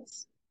those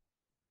goals.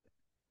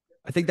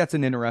 I think that's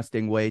an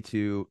interesting way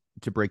to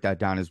break that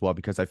down as well,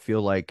 because I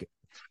feel like,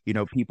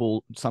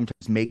 people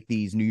sometimes make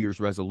these New Year's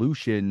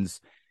resolutions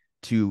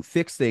to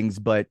fix things,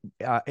 but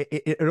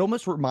it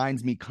almost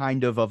reminds me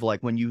kind of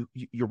like when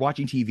you're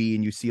watching TV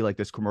and you see like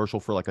this commercial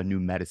for like a new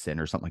medicine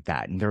or something like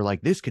that, and they're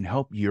like, this can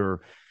help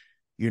your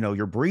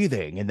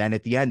breathing, and then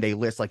at the end they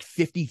list like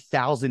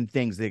 50,000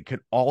 things that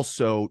could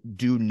also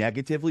do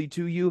negatively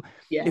to you.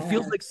 Yeah. It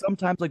feels like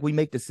sometimes like we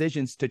make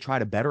decisions to try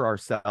to better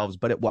ourselves,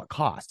 but at what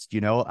cost?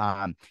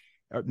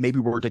 Maybe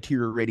we're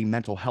deteriorating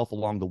mental health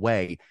along the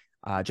way,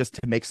 just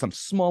to make some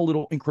small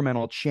little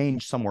incremental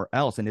change somewhere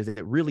else, and is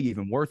it really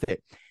even worth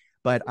it?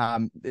 But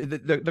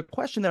the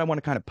question that I want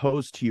to kind of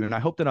pose to you, and I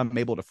hope that I'm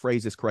able to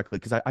phrase this correctly,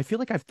 because I feel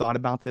like I've thought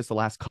about this the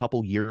last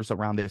couple years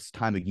around this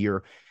time of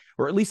year,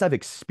 or at least I've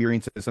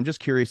experienced this. I'm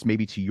just curious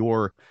maybe to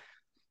your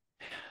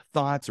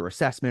thoughts or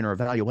assessment or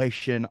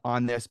evaluation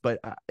on this. But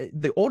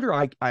the older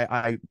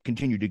I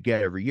continue to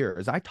get every year,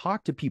 as I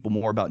talk to people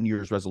more about New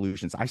Year's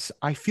resolutions,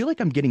 I feel like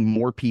I'm getting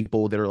more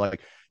people that are like,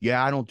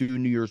 yeah, I don't do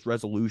New Year's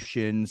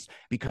resolutions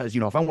because,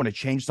 if I want to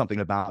change something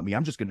about me,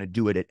 I'm just going to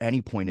do it at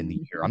any point in the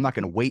year. I'm not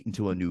going to wait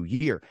until a new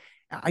year.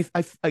 I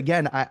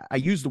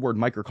used the word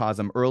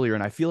microcosm earlier,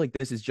 and I feel like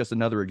this is just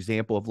another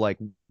example of like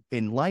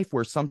in life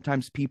where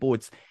sometimes people,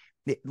 it's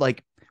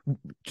like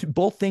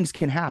both things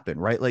can happen,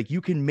 right? Like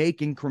you can make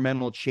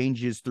incremental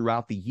changes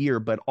throughout the year,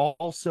 but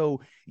also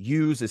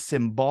use a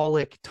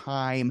symbolic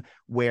time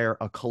where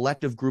a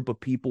collective group of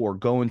people are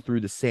going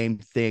through the same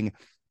thing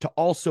to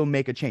also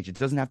make a change. It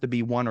doesn't have to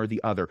be one or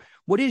the other.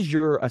 What is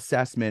your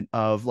assessment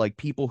of like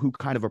people who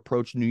kind of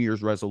approach New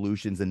Year's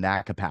resolutions in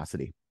that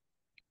capacity?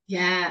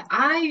 Yeah,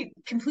 I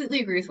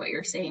completely agree with what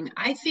you're saying.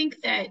 I think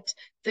that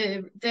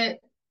the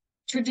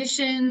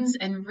traditions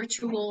and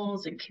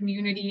rituals and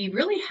community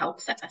really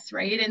helps us,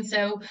 right? And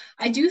so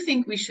I do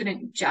think we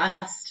shouldn't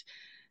just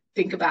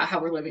think about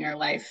how we're living our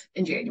life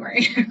in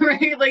January,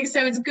 right? Like,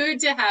 so it's good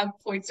to have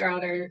points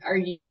around our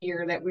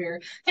year that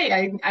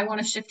hey, I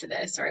want to shift to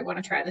this, or I want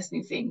to try this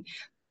new thing.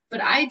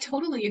 But I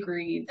totally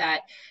agree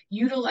that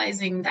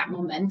utilizing that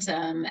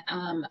momentum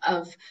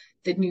of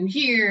the new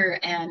year,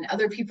 and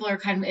other people are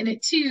kind of in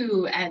it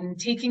too, and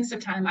taking some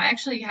time. I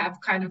actually have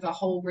kind of a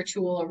whole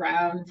ritual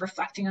around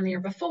reflecting on the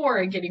year before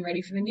and getting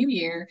ready for the new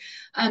year.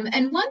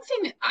 And one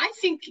thing I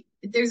think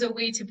there's a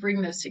way to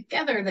bring those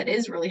together that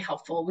is really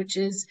helpful, which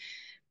is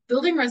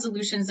building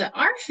resolutions that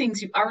are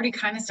things you've already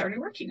kind of started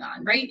working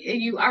on, right?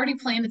 You already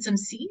planted some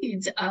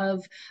seeds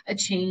of a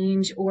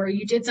change, or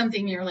you did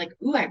something and you're like,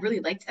 ooh, I really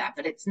liked that,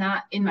 but it's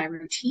not in my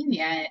routine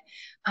yet.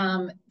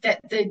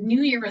 That the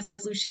new year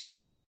resolution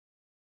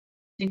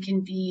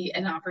can be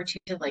an opportunity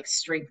to like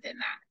strengthen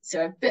that.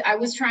 So I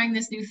was trying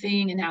this new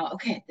thing, and now,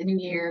 okay, the new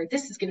year,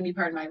 this is going to be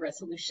part of my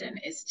resolution,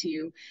 is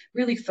to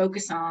really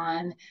focus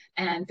on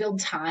and build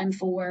time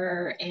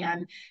for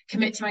and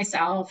commit to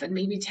myself, and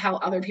maybe tell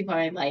other people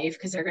in my life,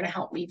 because they're going to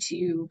help me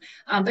too.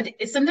 But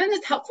sometimes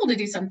it's helpful to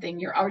do something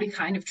you're already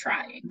kind of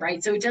trying,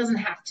 right? So it doesn't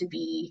have to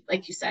be,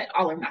 like you said,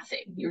 all or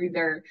nothing. You're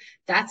either,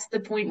 that's the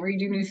point where you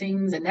do new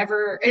things, and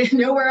never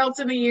nowhere else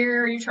in the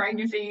year you try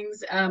new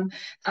things.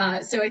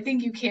 So I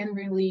think you can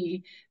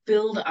really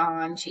build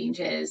on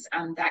changes.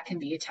 That can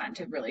be a time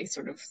to really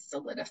sort of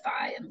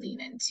solidify and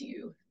lean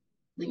into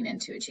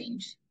a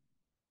change.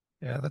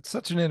 Yeah, that's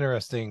such an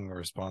interesting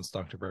response,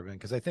 Dr. Bergman,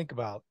 because I think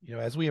about,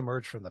 as we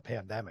emerge from the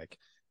pandemic,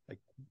 like,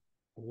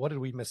 what did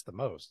we miss the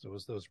most? It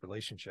was those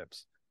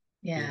relationships,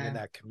 being in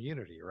that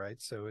community,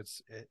 right? So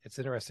it's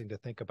interesting to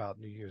think about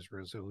New Year's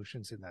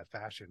resolutions in that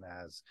fashion,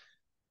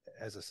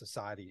 as a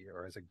society,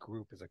 or as a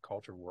group, as a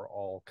culture. We're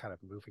all kind of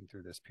moving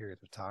through this period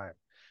of time.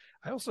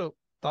 I also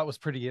thought was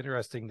pretty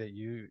interesting that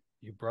you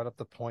brought up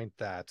the point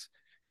that,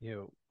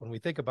 when we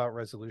think about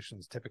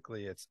resolutions,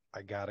 typically it's,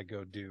 I got to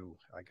go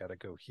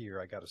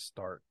here, I got to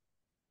start.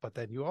 But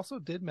then you also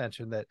did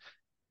mention that,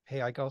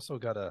 hey, I also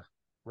got to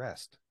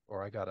rest,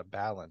 or I got to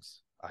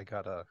balance, I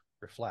got to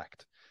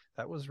reflect.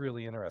 That was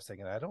really interesting.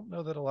 And I don't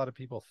know that a lot of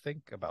people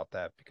think about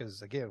that,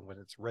 because again, when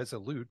it's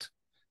resolution,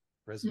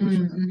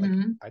 like,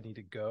 I need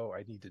to go,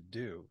 I need to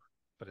do,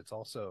 but it's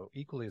also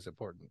equally as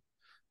important,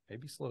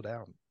 maybe slow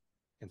down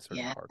in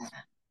certain parts.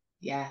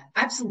 Yeah,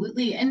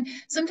 absolutely. And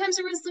sometimes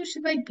a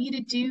resolution might be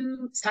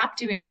to stop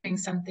doing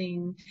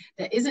something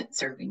that isn't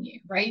serving you,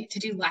 right? To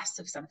do less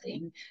of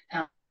something.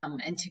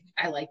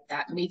 I like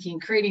that,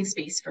 creating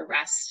space for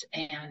rest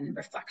and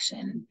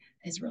reflection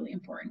is really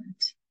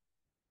important.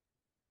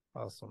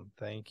 Awesome.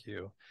 Thank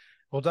you.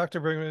 Well, Dr.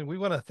 Bergman, we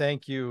want to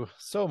thank you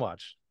so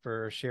much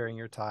for sharing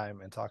your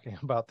time and talking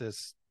about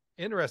this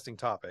interesting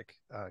topic,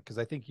 because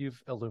I think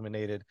you've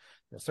illuminated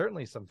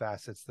certainly some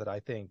facets that I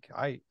think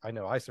I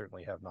know I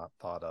certainly have not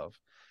thought of.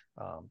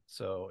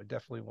 So I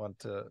definitely want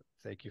to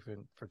thank you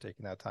for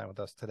taking that time with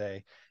us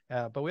today.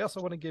 But we also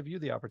want to give you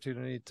the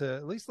opportunity to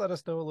at least let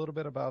us know a little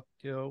bit about,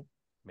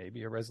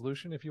 maybe a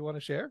resolution, if you want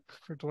to share,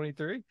 for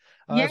 23,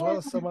 as well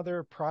as some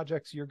other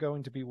projects you're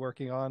going to be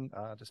working on,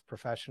 just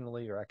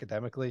professionally or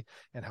academically,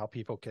 and how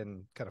people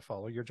can kind of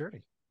follow your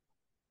journey.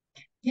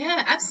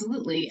 Yeah,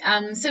 absolutely.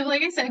 So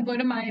like I said,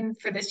 one of mine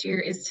for this year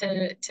is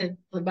to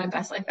live my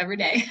best life every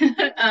day.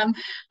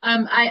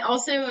 I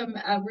also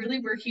am really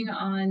working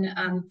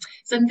on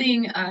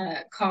something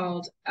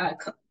called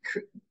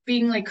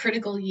being like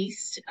critical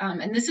yeast.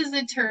 And this is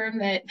a term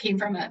that came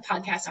from a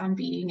podcast on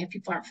being, if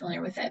people aren't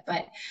familiar with it,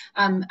 but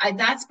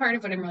that's part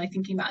of what I'm really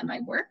thinking about in my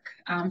work.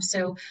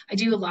 So I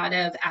do a lot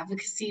of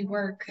advocacy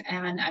work,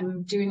 and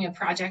I'm doing a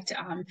project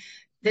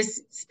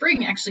this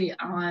spring actually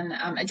on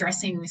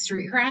addressing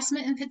street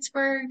harassment in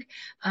Pittsburgh.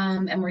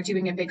 And we're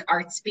doing a big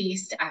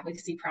arts-based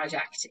advocacy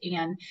project.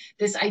 And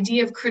this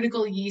idea of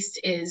critical yeast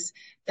is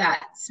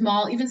that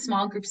even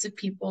small groups of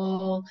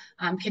people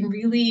can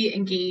really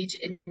engage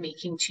in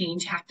making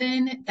change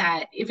happen,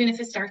 that even if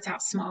it starts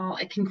out small,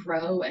 it can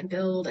grow and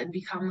build and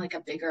become like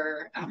a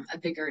bigger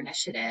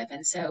initiative.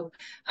 And so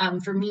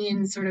for me,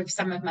 and sort of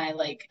some of my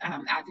like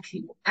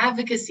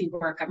advocacy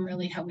work, I'm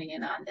really homing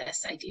in on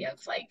this idea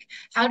of like,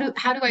 how do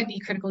I be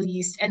critical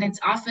yeast? And it's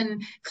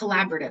often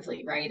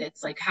collaboratively, right?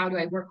 It's like, how do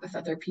I work with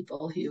other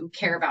people who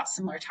care about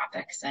similar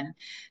topics?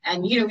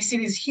 And we see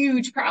these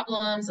huge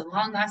problems and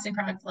long-lasting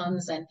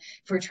problems, and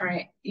if we're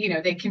trying,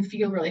 they can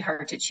feel really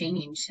hard to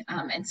change.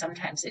 And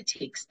sometimes it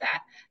takes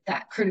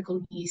that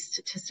critical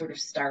yeast to sort of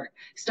start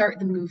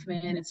the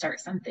movement and start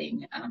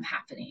something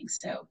happening.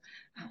 So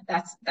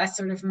that's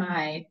sort of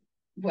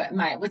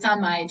what's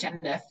on my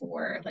agenda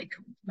for like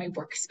my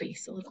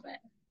workspace a little bit.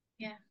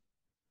 Yeah.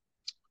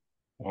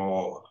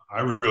 Well,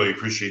 I really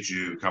appreciate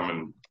you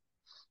coming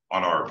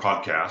on our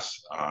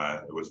podcast.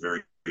 It was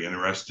very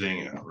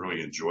interesting, and I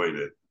really enjoyed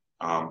it.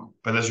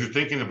 But as you're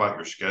thinking about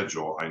your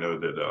schedule, I know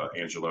that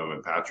Angelo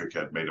and Patrick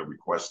had made a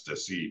request to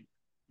see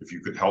if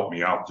you could help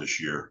me out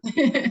this year,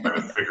 trying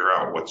to figure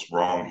out what's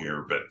wrong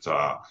here.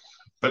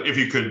 But if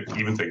you could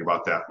even think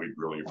about that, we'd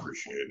really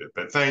appreciate it.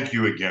 But thank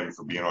you again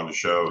for being on the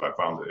show. I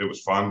found that it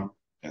was fun,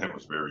 and it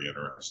was very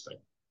interesting.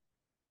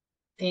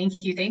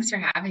 Thank you. Thanks for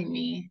having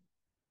me.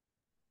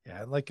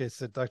 Yeah, like I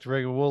said, Dr.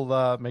 Reagan,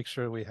 we'll make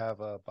sure we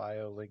have a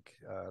bio link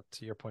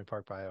to your Point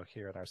Park bio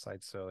here on our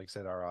site. So, like I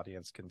said, our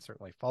audience can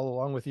certainly follow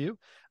along with you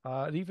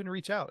and even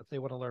reach out if they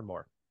want to learn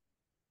more.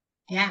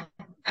 Yeah,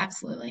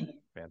 absolutely.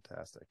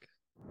 Fantastic.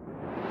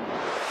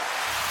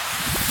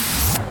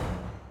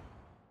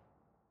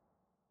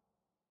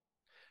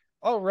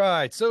 All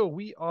right, so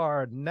we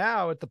are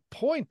now at the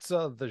point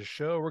of the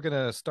show. We're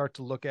going to start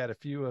to look at a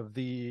few of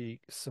the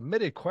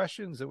submitted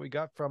questions that we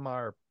got from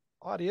our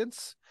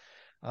audience.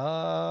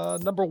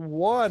 Question number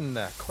one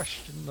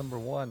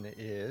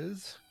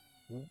is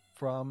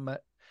from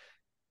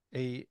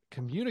a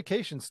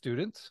communication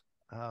student.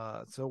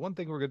 So one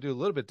thing we're going to do a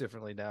little bit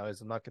differently now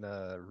is I'm not going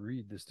to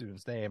read the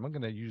student's name. I'm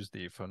going to use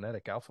the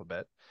phonetic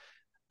alphabet.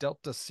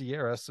 Delta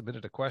Sierra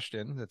submitted a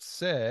question that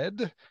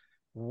said,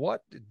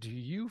 what do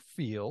you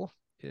feel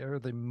are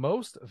the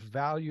most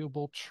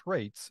valuable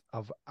traits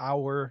of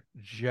our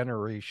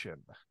generation?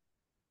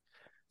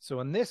 So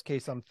in this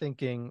case, I'm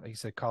thinking, like you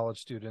said, college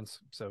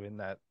students. So in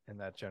that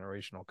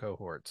generational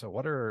cohort. So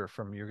what are,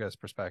 from your guys'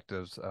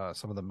 perspectives,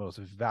 some of the most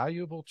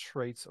valuable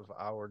traits of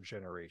our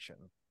generation?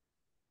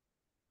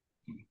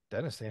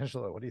 Dennis,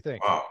 Angela, what do you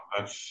think? Wow,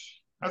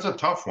 that's a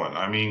tough one.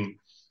 I mean,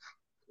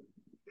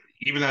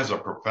 even as a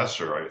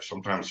professor, I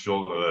sometimes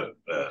feel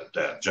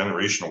that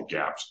generational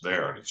gap's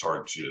there, and it's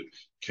hard to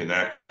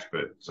connect.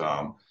 But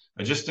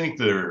I just think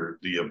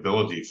the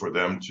ability for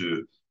them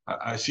to,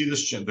 I see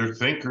this, their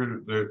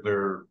thinker,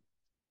 they're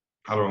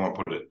how do I want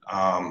to put it?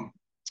 I'm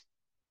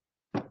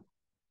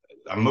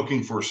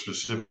looking for a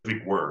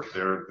specific word.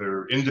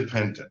 They're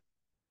independent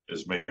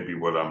is maybe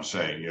what I'm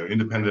saying.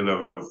 Independent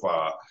of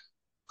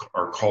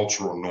our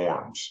cultural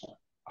norms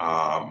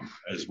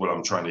is what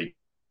I'm trying to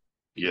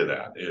get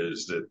at.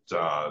 Is that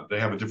they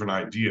have a different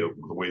idea of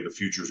the way the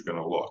future is going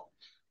to look.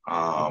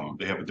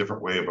 They have a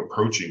different way of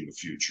approaching the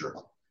future,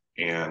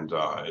 and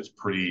it's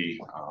pretty.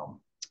 I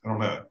don't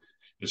know.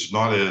 It's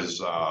not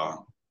as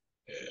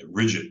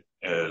rigid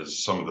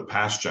as some of the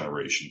past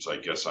generations, I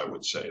guess I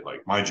would say.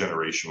 Like my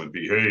generation would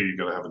be, hey, you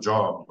got to have a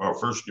job. Well,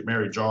 first get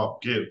married,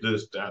 job, kid,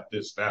 this,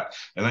 that.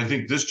 And I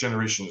think this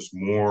generation is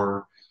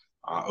more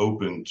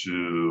open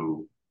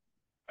to,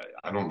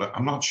 I don't know,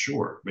 I'm not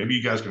sure. Maybe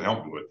you guys can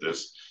help me with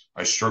this.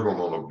 I struggle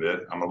a little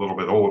bit. I'm a little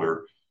bit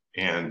older.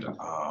 And,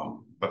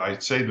 but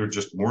I'd say they're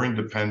just more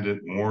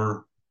independent,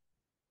 more,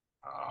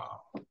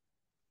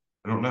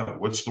 I don't know.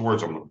 What's the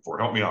words I'm looking for?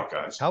 Help me out,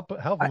 guys. Help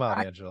them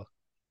out, Angela.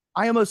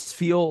 I almost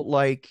feel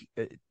like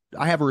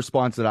I have a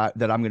response that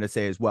I'm going to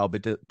say as well,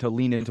 but to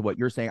lean into what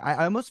you're saying,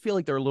 I almost feel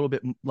like they're a little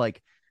bit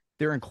like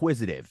they're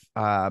inquisitive.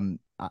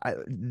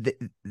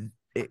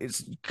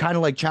 It's kind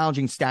of like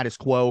challenging status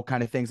quo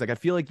kind of things. Like I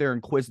feel like they're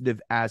inquisitive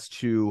as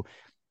to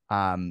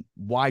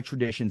why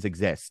traditions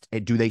exist.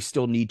 And do they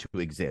still need to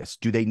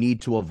exist? Do they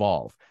need to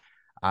evolve?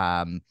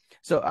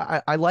 So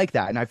I like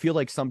that. And I feel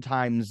like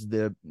sometimes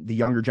the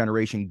younger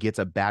generation gets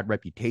a bad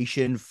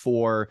reputation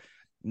for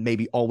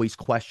maybe always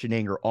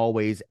questioning or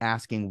always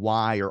asking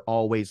why or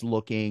always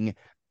looking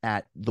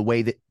at the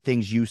way that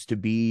things used to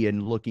be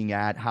and looking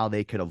at how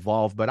they could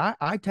evolve. But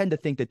I tend to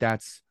think that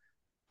that's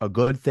a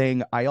good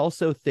thing. I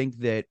also think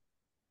that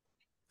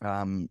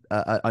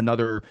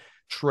another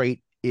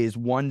trait is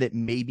one that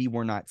maybe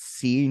we're not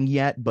seeing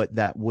yet, but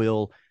that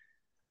will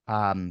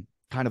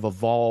kind of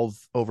evolve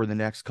over the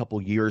next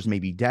couple years,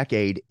 maybe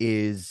decade,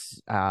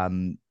 is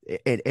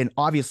and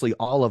obviously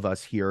all of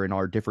us here in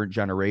our different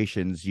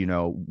generations,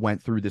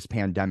 went through this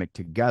pandemic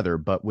together,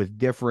 but with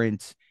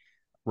different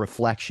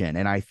reflection.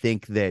 And I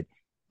think that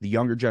the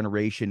younger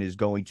generation is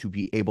going to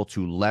be able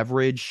to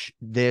leverage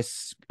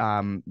this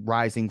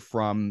rising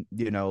from,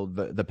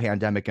 the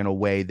pandemic in a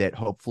way that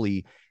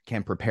hopefully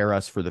can prepare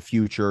us for the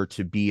future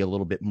to be a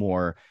little bit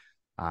more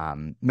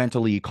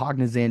mentally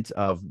cognizant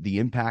of the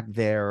impact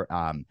there,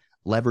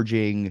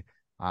 leveraging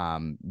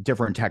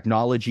different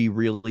technology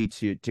really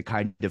to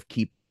kind of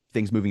keep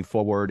things moving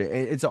forward.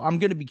 And so I'm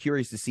going to be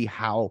curious to see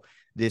how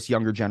this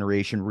younger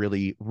generation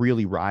really,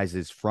 really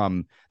rises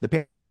from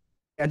the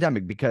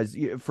pandemic, because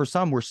for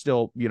some, we're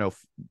still,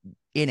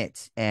 in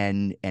it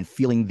and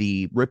feeling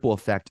the ripple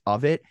effect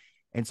of it.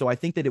 And so I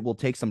think that it will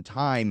take some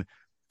time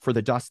for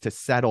the dust to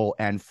settle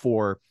and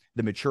for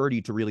the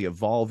maturity to really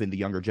evolve in the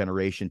younger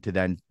generation to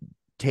then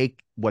take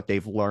what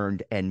they've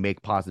learned and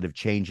make positive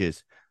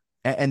changes.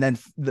 And then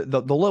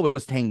the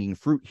lowest hanging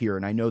fruit here,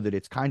 and I know that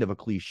it's kind of a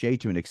cliche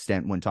to an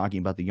extent when talking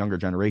about the younger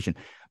generation,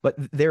 but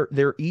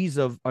their ease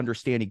of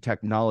understanding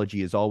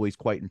technology is always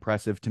quite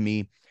impressive to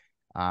me.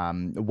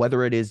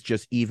 Whether it is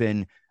just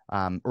even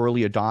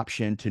early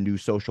adoption to new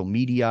social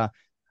media,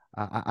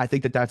 I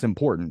think that that's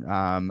important.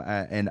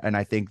 And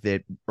I think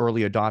that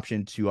early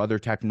adoption to other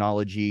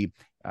technology,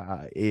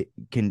 it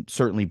can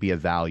certainly be a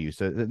value.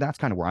 So that's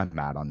kind of where I'm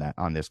at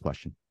on this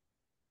question.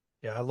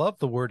 Yeah, I love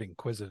the word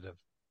inquisitive.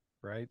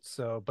 Right.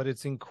 So, but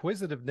it's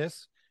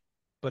inquisitiveness,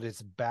 but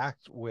it's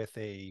backed with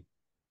a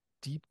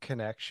deep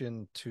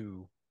connection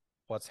to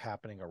what's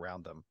happening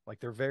around them. Like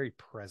they're very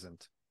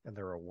present and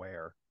they're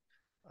aware.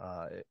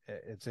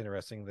 It's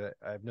interesting that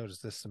I've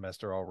noticed this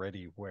semester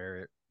already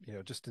where,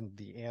 just in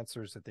the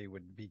answers that they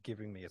would be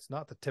giving me, it's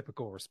not the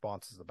typical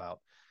responses about,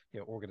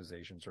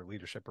 organizations or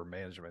leadership or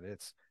management.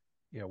 It's,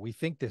 we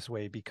think this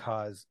way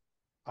because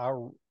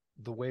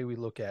the way we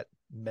look at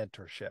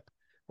mentorship,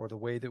 or the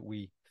way that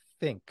we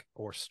think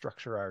or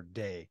structure our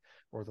day,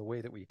 or the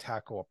way that we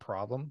tackle a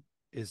problem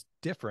is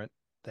different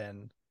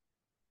than,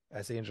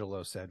 as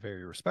Angelo said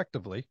very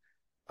respectively,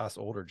 us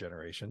older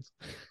generations.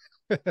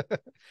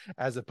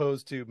 As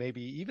opposed to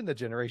maybe even the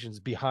generations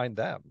behind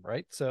them,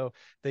 right? So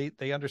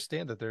they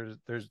understand that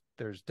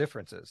there's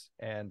differences.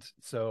 And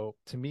so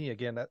to me,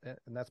 again,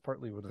 and that's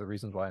partly one of the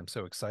reasons why I'm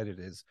so excited,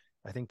 is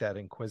I think that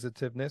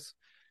inquisitiveness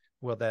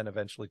will then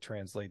eventually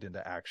translate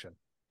into action,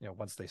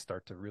 once they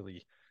start to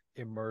really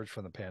emerge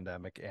from the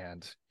pandemic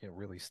and,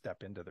 really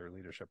step into their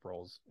leadership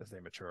roles as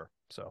they mature.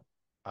 So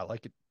I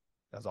like it.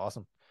 That's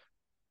awesome.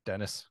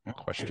 Dennis,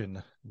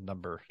 question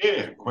number.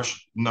 Yeah,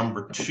 question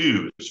number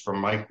 2 is from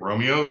Mike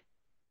Romeo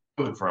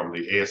from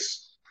the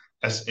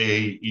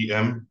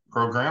SAEM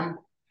program.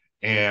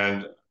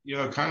 And,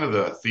 kind of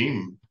the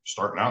theme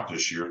starting out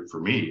this year, for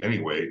me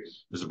anyway,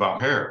 is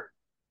about hair.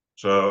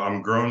 So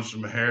I'm growing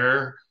some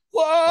hair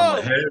on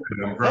my head,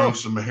 and I'm growing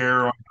some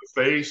hair on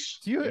the face.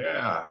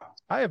 Yeah.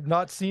 I have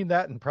not seen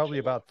that in probably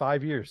about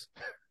 5 years.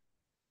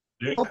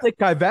 I don't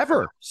think I've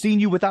ever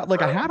seen you without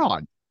like a hat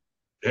on.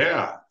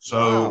 Yeah.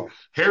 So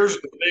Here's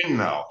the thing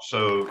now.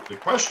 So the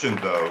question,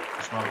 though,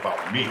 it's not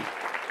about me,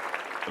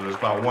 but it's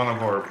about one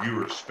of our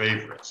viewers'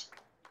 favorites.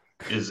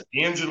 Is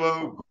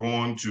Angelo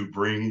going to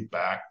bring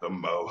back the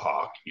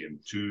mohawk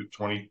into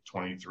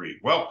 2023?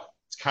 Well,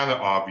 it's kind of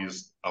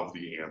obvious of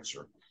the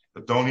answer.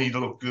 But don't he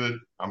look good?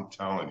 I'm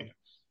telling you.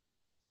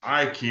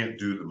 I can't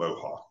do the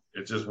mohawk.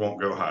 It just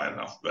won't go high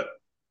enough. But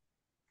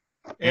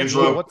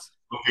Angelo, what's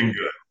looking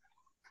good?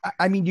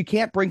 I mean, you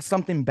can't bring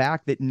something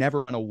back that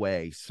never went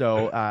away.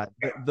 So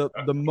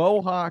the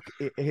mohawk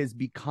has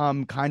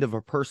become kind of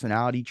a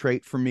personality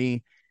trait for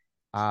me.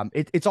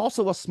 It's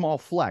also a small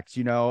flex,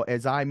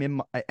 as I'm in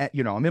my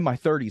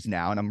 30s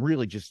now, and I'm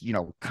really just,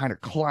 kind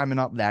of climbing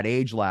up that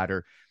age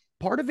ladder.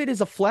 Part of it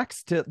is a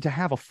flex to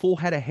have a full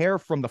head of hair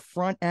from the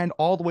front end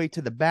all the way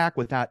to the back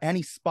without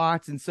any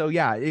spots. And so,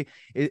 yeah,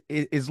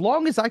 as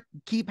long as I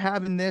keep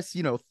having this,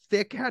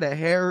 thick head of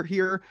hair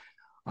here,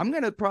 I'm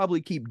going to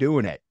probably keep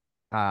doing it.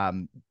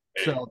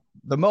 So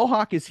the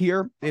mohawk is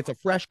here. It's a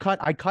fresh cut.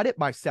 I cut it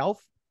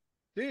myself.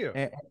 Do you?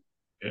 And,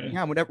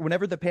 yeah.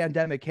 Whenever the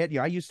pandemic hit,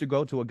 I used to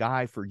go to a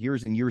guy for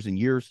years and years and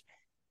years.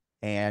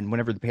 And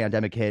whenever the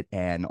pandemic hit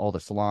and all the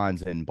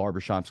salons and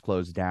barbershops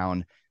closed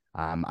down,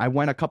 I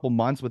went a couple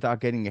months without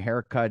getting a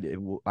haircut.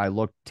 I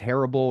looked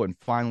terrible. And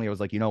finally I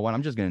was like, you know what?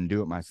 I'm just going to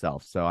do it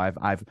myself. So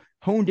I've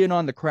honed in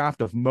on the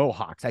craft of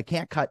mohawks. I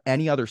can't cut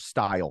any other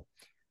style.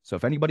 So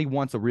if anybody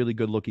wants a really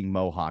good looking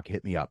mohawk,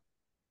 hit me up.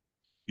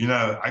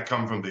 I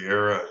come from the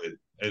era,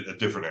 a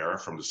different era,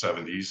 from the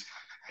 70s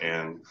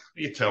and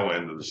the tail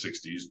end of the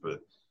 60s.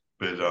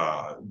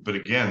 But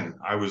again,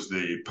 I was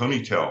the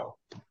ponytail.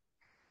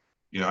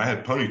 I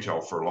had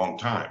ponytail for a long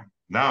time.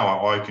 Now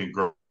all I can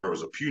grow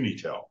is a puny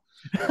tail,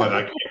 but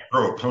I can't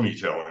grow a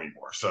ponytail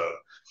anymore. So,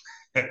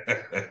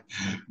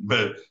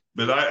 but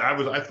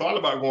I thought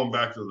about going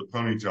back to the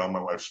ponytail.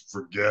 My wife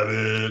said, forget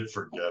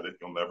it.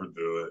 You'll never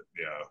do it.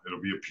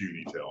 It'll be a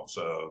puny tail.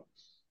 So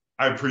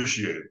I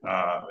appreciate it.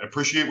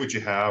 Appreciate what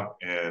you have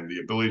and the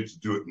ability to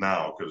do it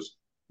now, because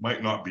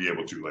might not be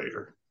able to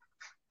later.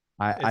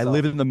 I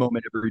live in the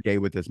moment every day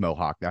with this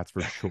mohawk. That's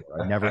for sure.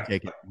 I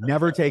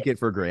never take it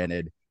for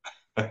granted.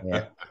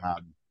 And,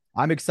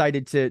 I'm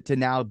excited to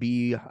now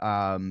be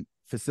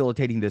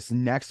facilitating this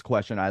next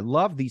question. I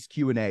love these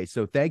Q&A.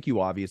 So thank you,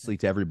 obviously,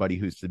 to everybody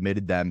who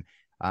submitted them.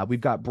 We've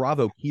got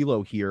Bravo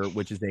Kilo here,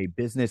 which is a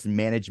business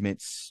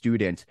management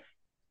student.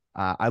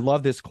 I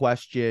love this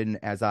question,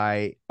 as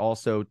I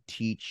also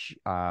teach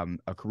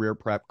a career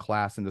prep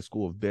class in the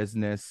School of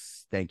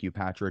Business. Thank you,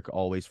 Patrick,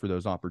 always for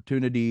those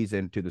opportunities,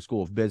 and to the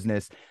School of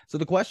Business. So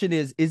the question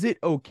is it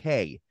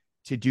okay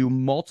to do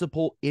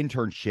multiple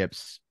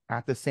internships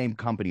at the same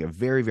company? A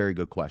very, very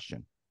good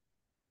question.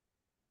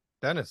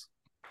 Dennis.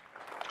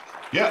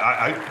 Yeah,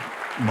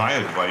 my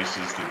advice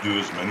is to do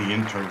as many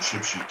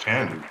internships you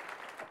can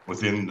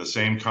within the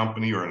same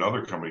company or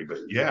another company. But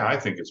yeah, I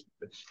think it's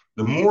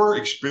the more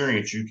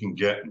experience you can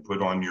get and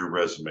put on your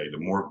resume, the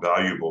more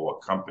valuable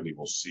a company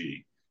will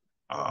see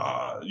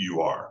you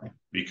are,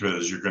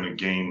 because you're going to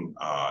gain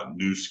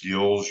new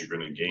skills, you're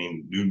going to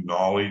gain new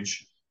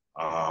knowledge.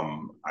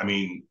 I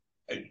mean,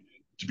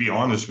 to be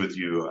honest with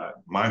you,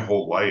 my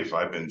whole life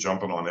I've been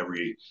jumping on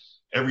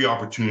every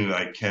opportunity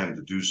I can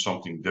to do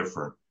something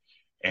different,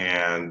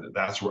 and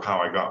that's how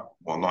I got.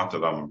 Well, not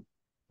that I'm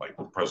like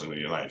the president of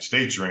the United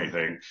States or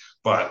anything,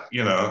 but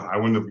I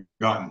wouldn't have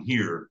gotten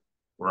here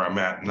where I'm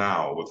at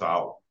now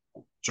without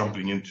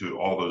jumping into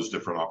all those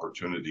different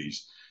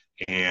opportunities.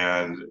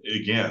 And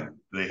again,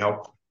 they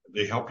help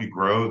you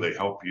grow, they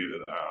help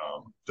you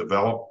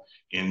develop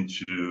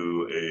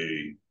into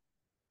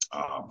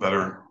a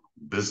better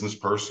business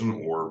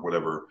person, or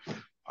whatever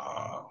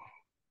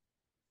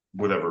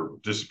whatever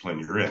discipline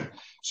you're in.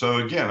 So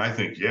again, I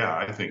think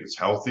it's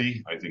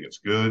healthy. I think it's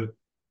good.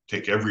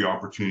 Take every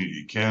opportunity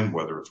you can,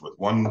 whether it's with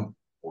one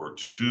or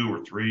two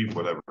or three,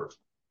 whatever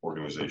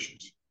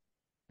organizations.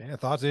 Yeah,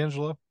 thoughts,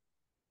 Angelo?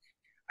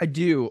 I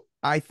do.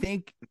 I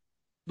think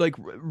like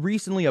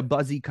recently a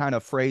buzzy kind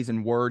of phrase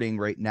and wording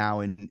right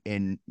now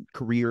in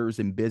careers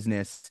and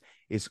business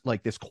is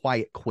like this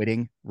quiet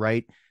quitting,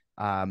 right?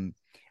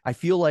 I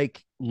feel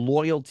like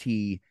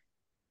loyalty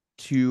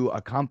to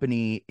a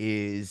company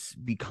is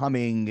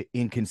becoming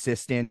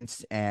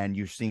inconsistent, and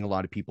you're seeing a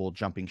lot of people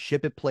jumping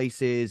ship at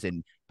places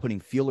and putting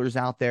feelers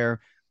out there.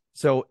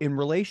 So in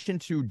relation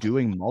to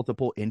doing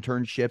multiple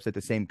internships at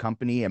the same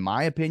company, in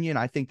my opinion,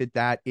 I think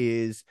that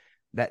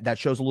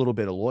shows a little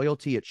bit of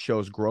loyalty. It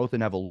shows growth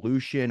and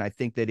evolution. I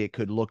think that it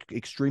could look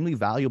extremely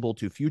valuable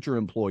to future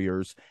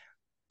employers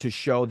to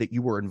show that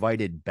you were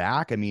invited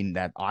back. I mean,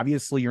 that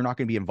obviously you're not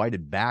going to be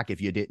invited back if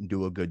you didn't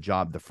do a good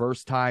job the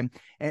first time.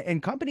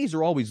 And companies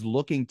are always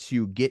looking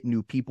to get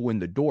new people in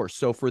the door.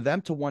 So for them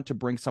to want to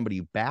bring somebody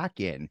back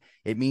in,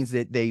 it means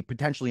that they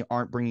potentially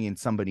aren't bringing in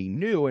somebody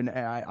new. And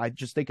I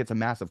just think it's a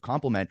massive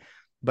compliment.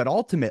 But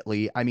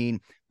ultimately, I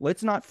mean,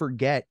 let's not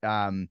forget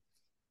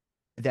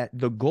that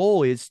the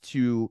goal is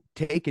to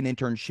take an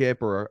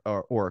internship or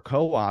a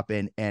co-op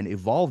and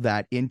evolve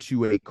that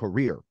into a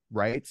career,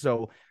 right?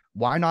 So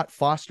why not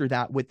foster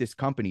that with this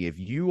company? If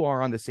you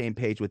are on the same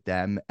page with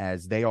them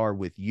as they are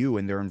with you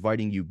and they're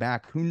inviting you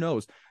back, who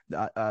knows?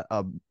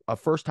 A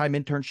first-time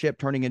internship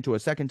turning into a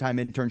second-time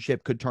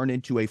internship could turn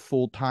into a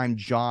full-time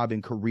job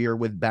and career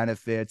with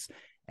benefits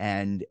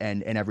and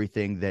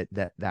everything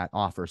that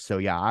offers. So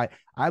yeah,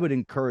 I would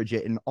encourage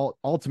it. And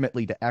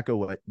ultimately, to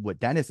echo what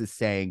Dennis is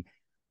saying,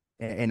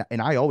 and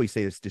I always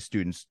say this to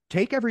students,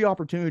 take every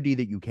opportunity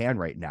that you can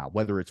right now,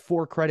 whether it's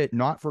for credit,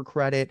 not for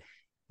credit.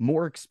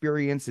 More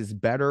experience is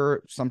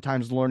better.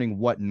 Sometimes learning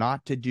what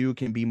not to do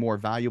can be more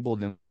valuable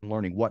than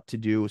learning what to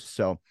do.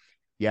 So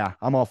yeah,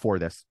 I'm all for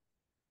this.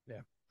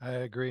 Yeah, I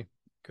agree.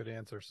 Good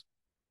answers.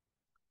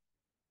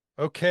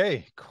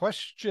 Okay,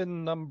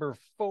 question number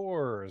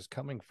 4 is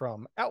coming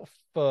from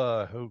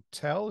Alpha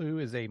Hotel, who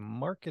is a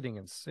marketing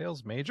and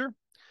sales major.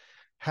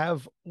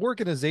 Have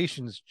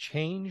organizations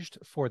changed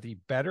for the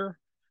better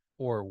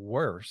or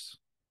worse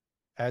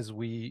as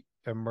we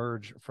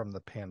emerge from the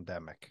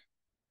pandemic?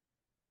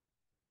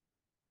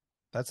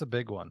 That's a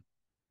big one.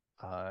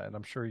 And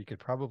I'm sure you could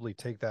probably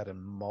take that in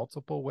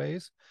multiple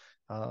ways.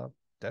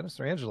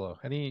 Dennis or Angelo,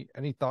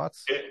 any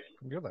thoughts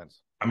from your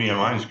lens? I mean,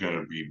 mine's going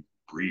to be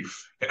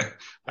brief.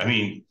 I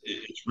mean,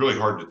 it's really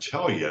hard to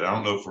tell yet. I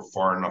don't know if we're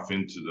far enough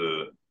into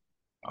the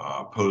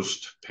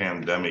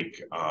post-pandemic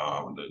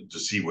to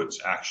see what's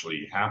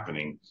actually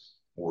happening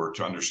or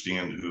to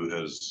understand who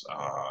is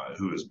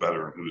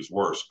better and who is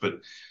worse.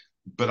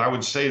 But I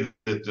would say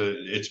that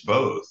it's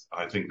both.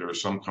 I think there are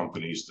some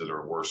companies that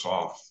are worse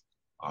off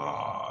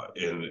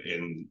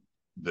in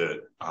that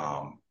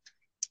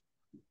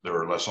there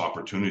are less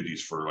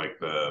opportunities for like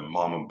the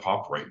mom and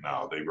pop right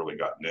now. They really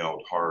got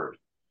nailed hard.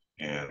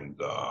 And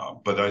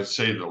but I'd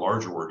say the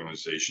larger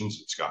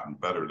organizations, it's gotten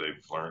better.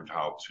 They've learned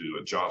how to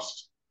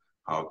adjust,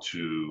 how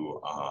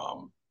to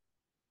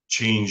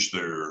change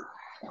their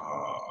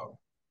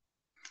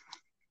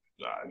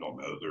I don't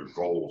know, their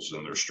goals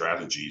and their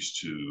strategies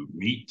to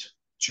meet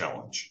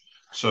challenge.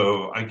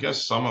 So I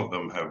guess some of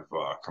them have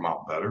come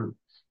out better.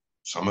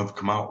 Some have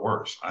come out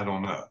worse. I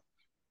don't know.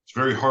 It's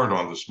very hard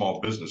on the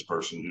small business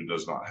person who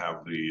does not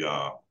have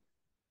the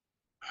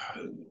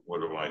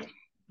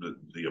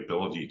the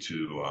ability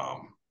to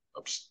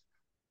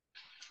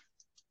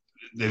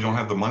they don't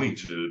have the money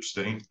to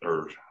abstain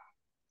or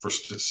for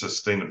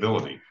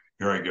sustainability.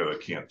 Here I go. I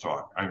can't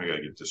talk. I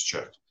gotta get this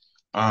checked.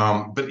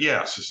 But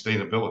yeah,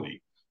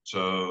 sustainability.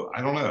 So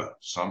I don't know.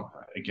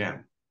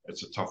 Again,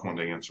 it's a tough one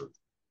to answer.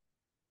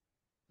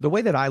 The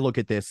way that I look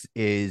at this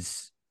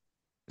is,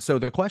 so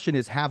the question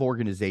is, have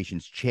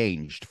organizations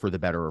changed for the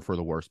better or for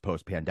the worse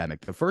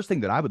post-pandemic? The first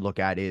thing that I would look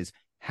at is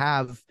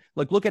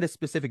look at a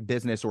specific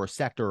business or a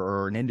sector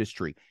or an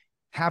industry.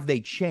 Have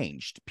they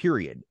changed?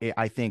 Period.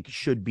 I think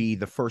should be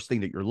the first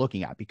thing that you're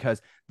looking at,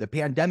 because the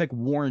pandemic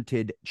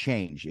warranted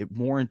change. It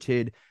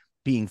warranted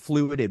being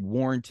fluid. It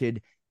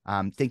warranted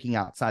thinking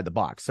outside the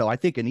box. So I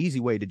think an easy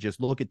way to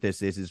just look at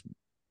this is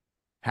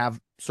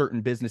have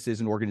certain businesses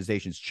and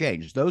organizations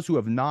change. Those who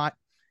have not,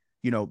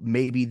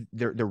 maybe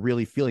they're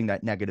really feeling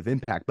that negative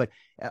impact. But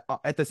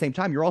at the same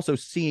time, you're also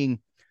seeing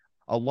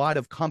a lot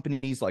of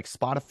companies like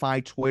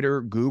Spotify,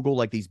 Twitter, Google,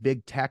 like these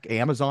big tech,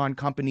 Amazon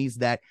companies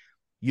that,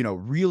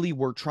 really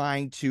were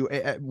trying to,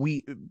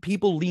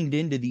 people leaned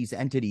into these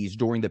entities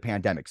during the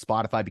pandemic.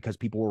 Spotify, because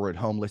people were at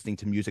home listening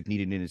to music,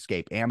 needed an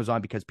escape.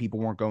 Amazon, because people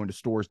weren't going to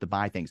stores to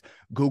buy things.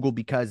 Google,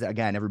 because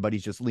again,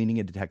 everybody's just leaning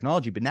into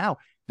technology, but now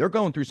they're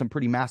going through some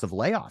pretty massive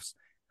layoffs.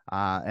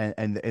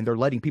 And they're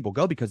letting people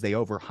go because they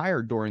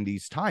overhired during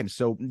these times.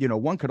 So,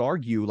 one could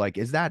argue, like,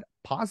 is that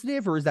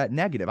positive or is that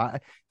negative?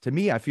 To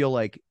me, I feel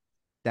like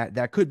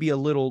that could be a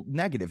little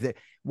negative. That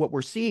what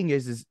we're seeing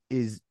is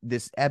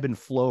this ebb and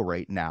flow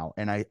right now,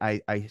 and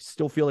I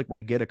still feel like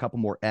we'll get a couple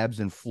more ebbs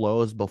and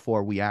flows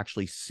before we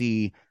actually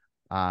see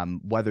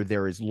whether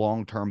there is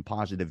long-term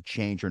positive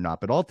change or not.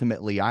 But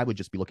ultimately, I would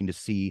just be looking to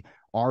see,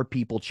 are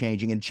people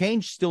changing, and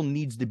change still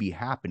needs to be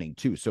happening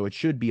too. So it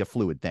should be a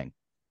fluid thing.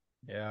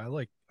 Yeah, I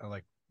like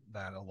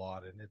that a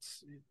lot, and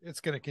it's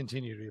going to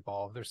continue to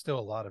evolve. There's still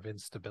a lot of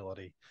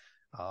instability.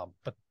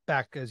 But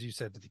back, as you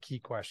said, to the key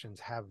questions,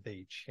 have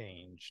they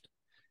changed?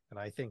 And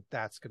I think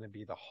that's going to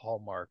be the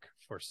hallmark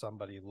for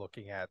somebody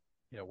looking at,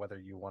 whether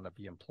you want to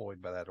be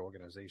employed by that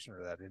organization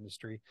or that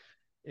industry,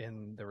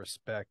 in the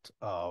respect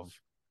of,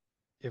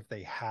 if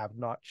they have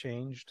not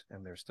changed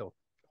and they're still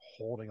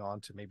holding on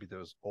to maybe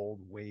those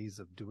old ways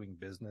of doing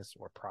business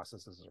or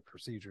processes or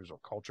procedures or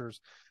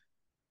cultures,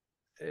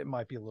 it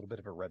might be a little bit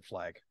of a red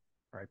flag,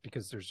 right?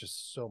 Because there's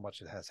just so much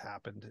that has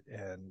happened,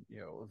 and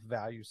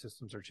value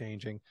systems are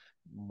changing,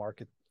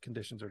 market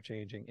conditions are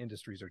changing,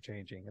 industries are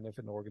changing, and if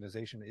an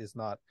organization is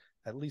not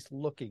at least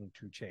looking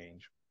to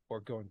change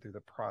or going through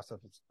the process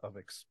of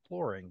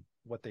exploring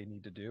what they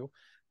need to do,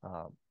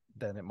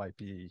 then it might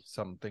be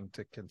something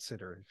to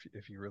consider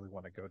if you really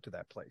want to go to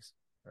that place,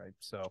 right?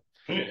 So,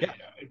 yeah.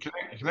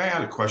 Can I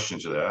add a question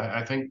to that?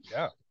 I think,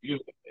 yeah.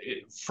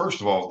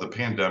 First of all, the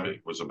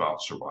pandemic was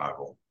about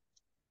survival.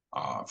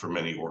 For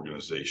many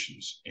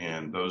organizations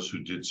and those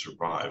who did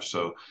survive.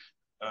 So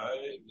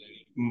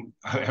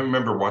I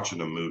remember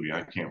watching a movie.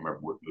 I can't remember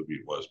what movie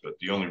it was, but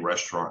the only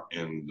restaurant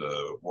in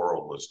the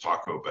world was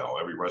Taco Bell.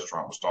 Every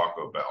restaurant was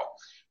Taco Bell,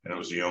 and it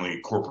was the only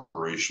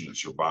corporation that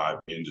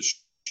survived the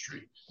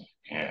industry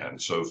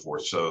and so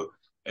forth. So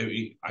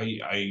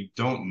I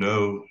don't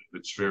know if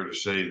it's fair to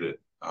say that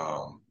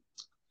a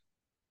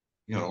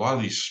lot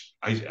of these,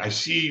 I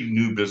see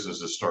new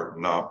businesses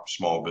starting up,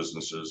 small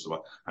businesses.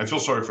 I feel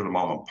sorry for the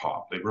mom and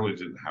pop. They really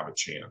didn't have a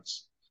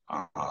chance,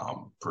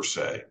 per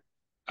se.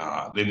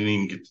 They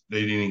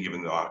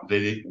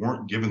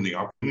weren't given the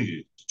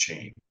opportunity to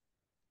change,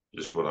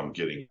 is what I'm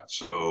getting at.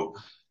 So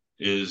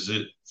is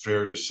it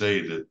fair to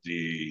say that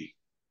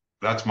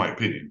that's my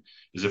opinion.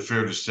 Is it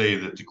fair to say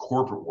that the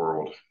corporate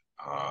world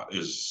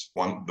is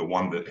the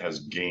one that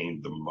has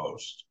gained the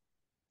most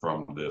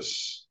from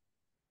this?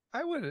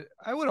 I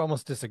would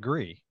almost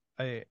disagree.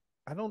 I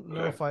don't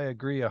know if I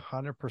agree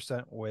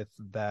 100% with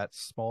that.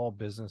 Small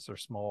business or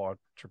small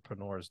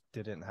entrepreneurs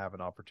didn't have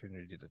an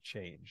opportunity to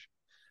change.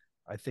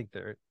 I think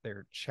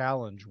their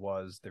challenge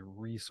was the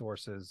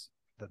resources,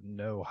 the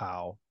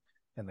know-how,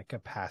 and the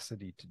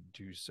capacity to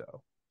do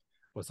so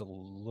was a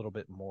little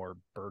bit more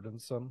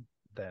burdensome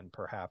than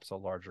perhaps a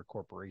larger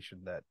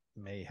corporation that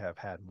may have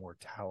had more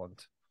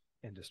talent,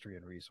 industry,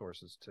 and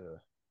resources to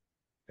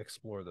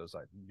explore those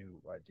new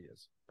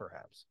ideas,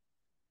 perhaps.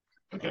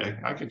 Okay,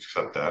 I can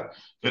accept that.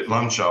 At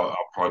lunch, I'll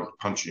probably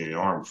punch you in the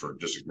arm for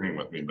disagreeing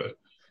with me, but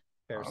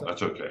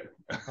that's okay.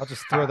 I'll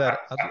just throw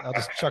that. I'll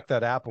just chuck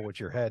that apple with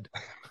your head.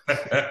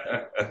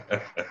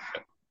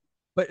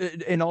 But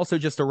and also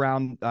just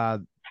around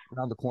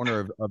the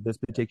corner of this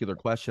particular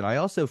question, I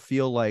also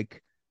feel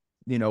like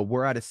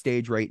we're at a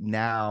stage right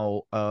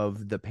now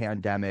of the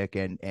pandemic,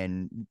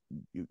 and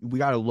we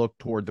got to look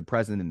toward the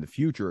present and the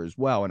future as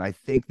well. And I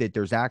think that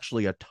there's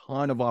actually a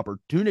ton of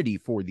opportunity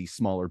for these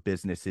smaller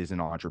businesses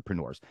and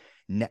entrepreneurs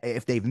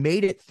if they've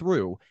made it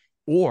through,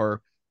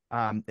 or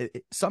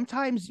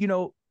sometimes,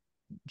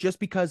 just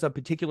because a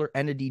particular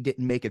entity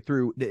didn't make it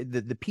through,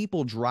 the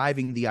people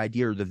driving the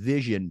idea or the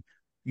vision,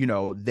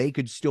 they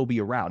could still be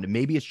around. And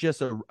maybe it's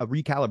just a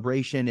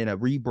recalibration and a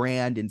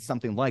rebrand and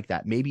something like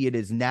that. Maybe it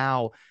is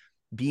now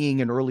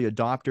being an early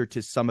adopter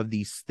to some of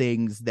these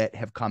things that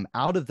have come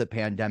out of the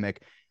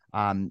pandemic.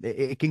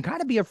 It can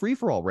kind of be a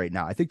free-for-all right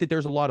now. I think that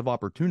there's a lot of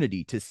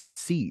opportunity to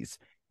seize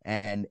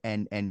and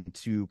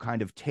to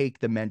kind of take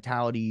the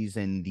mentalities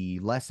and the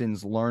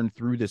lessons learned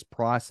through this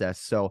process.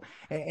 So,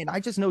 and I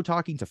just know,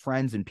 talking to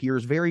friends and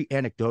peers very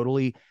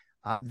anecdotally,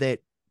 that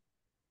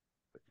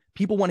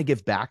people want to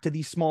give back to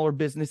these smaller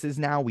businesses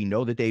now. We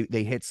know that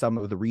they hit some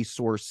of the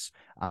resource,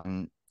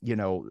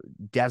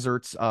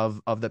 deserts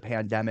of the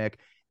pandemic.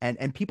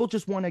 And people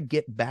just want to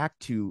get back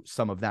to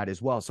some of that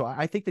as well. So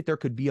I think that there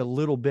could be a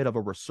little bit of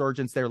a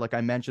resurgence there. Like I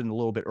mentioned a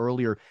little bit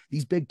earlier,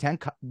 these big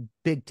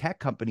tech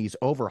companies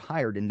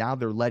overhired, and now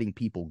they're letting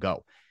people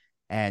go.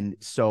 And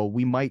so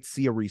we might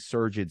see a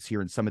resurgence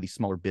here in some of these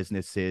smaller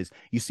businesses.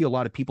 You see a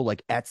lot of people,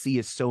 like Etsy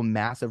is so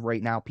massive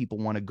right now. People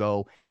want to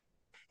go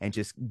and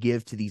just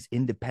give to these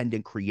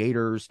independent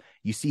creators.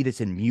 You see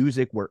this in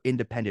music, where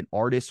independent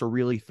artists are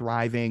really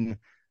thriving.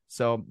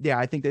 So, yeah,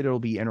 I think that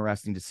it'll be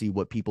interesting to see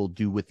what people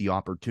do with the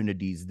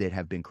opportunities that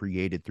have been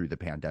created through the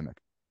pandemic.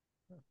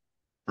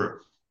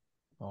 Sure.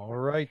 All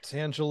right,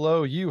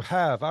 Angelo, you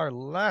have our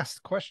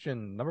last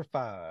question, number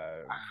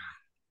 5.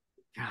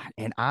 God,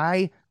 and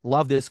I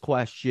love this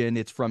question.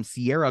 It's from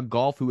Sierra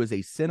Golf, who is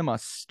a cinema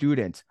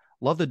student.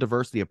 Love the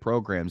diversity of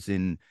programs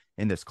in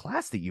this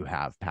class that you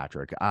have,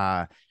 Patrick.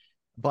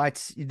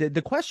 But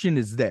the question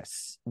is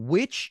this: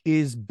 which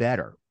is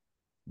better,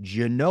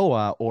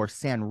 Genoa or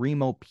San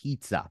Remo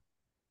pizza?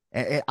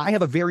 I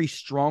have a very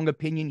strong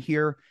opinion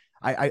here.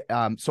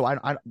 So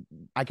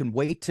I can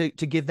wait to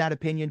give that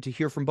opinion to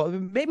hear from both.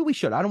 Maybe we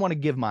should. I don't want to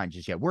give mine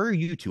just yet. Where are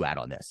you two at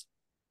on this?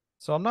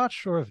 So I'm not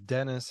sure if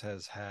Dennis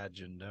has had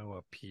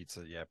Genoa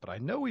pizza yet, but I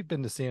know we've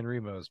been to San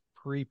Remo's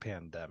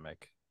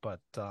pre-pandemic. But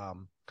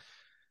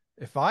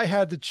if I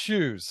had to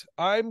choose,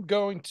 I'm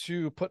going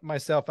to put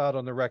myself out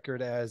on the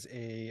record as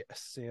a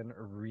San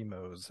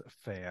Remo's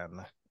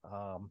fan.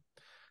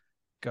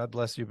 God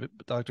bless you,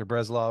 Dr.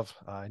 Breslov.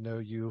 I know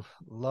you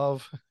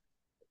love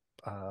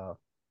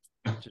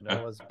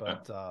Genoa's,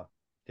 but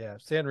yeah,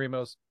 San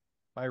Remo's,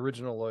 my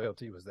original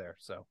loyalty was there.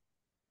 So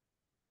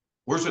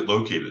Where's it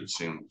located,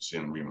 San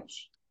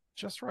Remo's?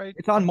 just right.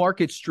 It's on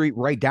Market Street,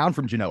 right down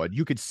from Genoa.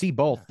 You could see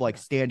both like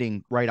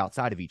standing right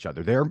outside of each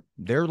other.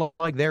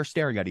 They're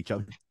staring at each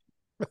other.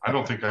 I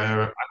don't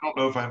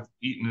know if I've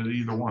eaten at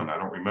either one. I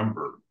don't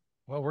remember.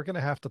 Well, we're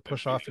gonna have to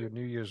push off your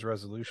New Year's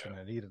resolution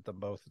and eat at them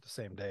both at the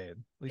same day, at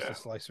least a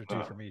slice or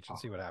two from each, and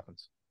see what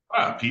happens.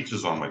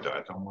 Pizza's on my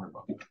diet. Don't worry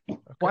about it. Okay.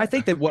 Well, I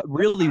think that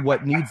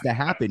what needs to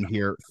happen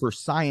here for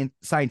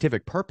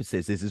scientific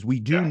purposes is we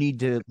do need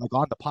to, like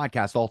on the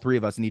podcast, all three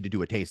of us need to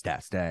do a taste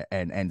test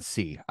and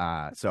see.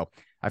 So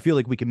I feel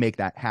like we can make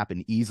that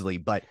happen easily.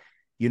 But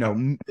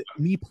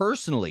me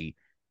personally,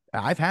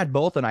 I've had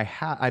both, and I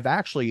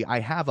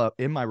have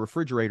in my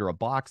refrigerator a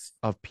box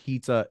of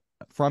pizza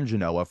from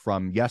Genoa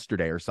from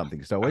yesterday or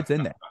something. So it's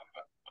in there.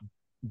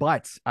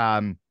 But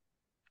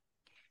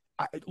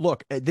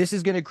look, this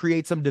is going to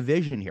create some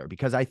division here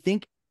because I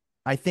think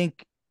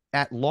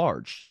at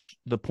large,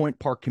 the Point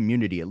Park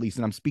community, at least,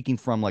 and I'm speaking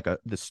from like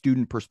the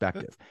student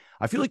perspective,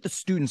 I feel like the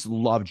students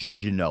love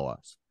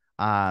Genoa's.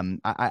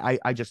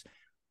 I just,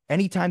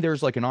 anytime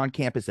there's like an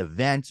on-campus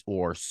event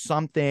or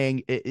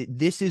something,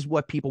 this is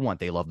what people want.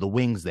 They love the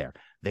wings there.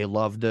 They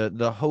love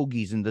the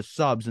hoagies and the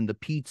subs and the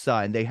pizza,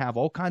 and they have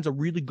all kinds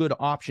of really good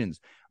options.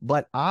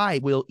 But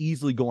I will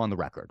easily go on the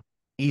record,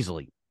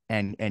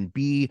 and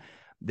be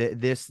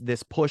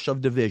this push of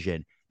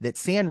division that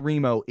San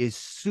Remo is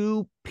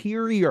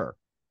superior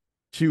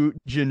to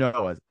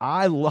Genoa's.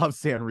 I love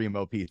San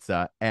Remo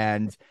pizza,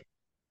 and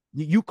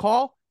you're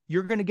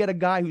going to get a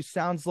guy who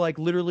sounds like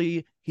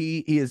literally he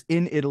is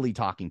in Italy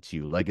talking to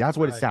you. Like that's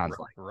what it sounds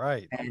like.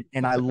 Right.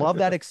 And I love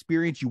that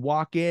experience. You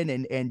walk in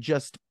and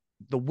just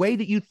the way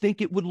that you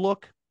think it would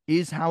look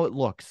is how it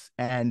looks.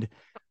 And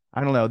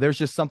I don't know, there's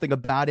just something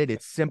about it.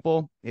 It's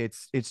simple.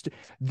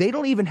 They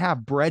don't even have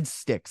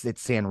breadsticks at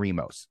San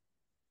Remo's.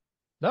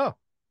 No.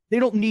 They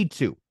don't need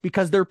to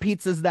because their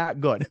pizza's that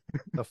good.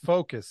 The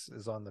focus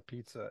is on the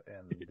pizza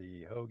and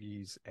the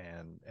hoagies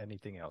and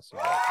anything else.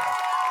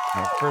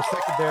 For a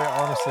second there,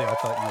 honestly, I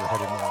thought you were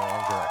heading in the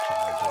wrong direction.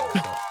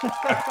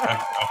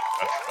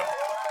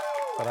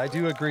 But I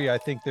do agree. I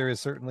think there is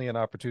certainly an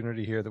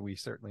opportunity here that we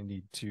certainly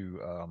need to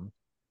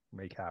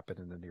make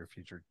happen in the near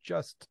future,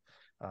 just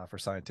for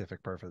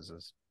scientific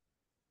purposes.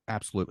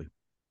 Absolutely.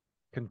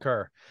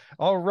 Concur.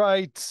 All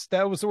right.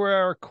 That was where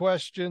our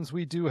questions.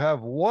 We do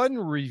have one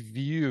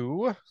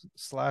review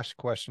 /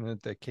 question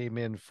that came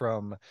in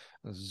from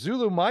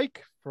Zulu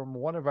Mike, from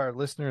one of our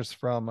listeners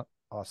from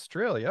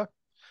Australia,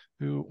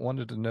 who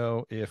wanted to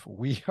know if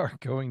we are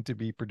going to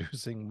be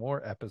producing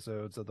more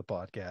episodes of the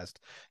podcast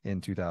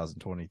in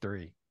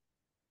 2023.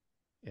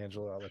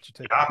 Angela, I'll let you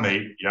take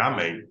it. Yeah,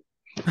 mate.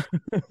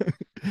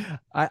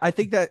 I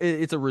think that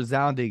it's a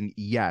resounding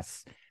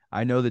yes.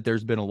 I know that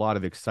there's been a lot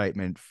of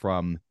excitement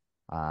from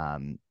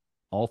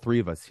all three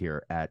of us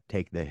here at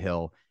Take the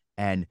Hill.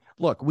 And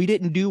look, we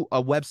didn't do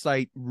a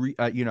website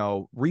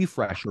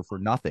refresher for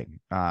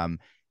nothing.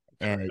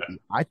 And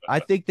I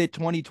think that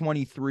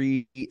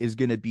 2023 is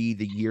going to be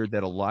the year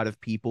that a lot of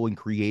people in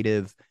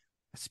creative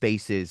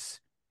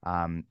spaces,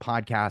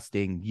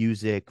 podcasting,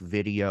 music,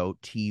 video,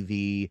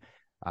 TV,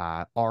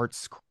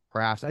 arts,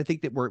 crafts, I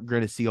think that we're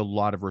going to see a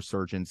lot of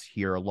resurgence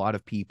here. A lot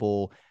of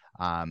people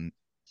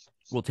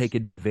will take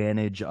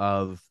advantage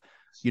of,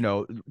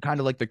 kind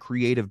of like the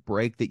creative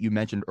break that you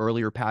mentioned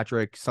earlier,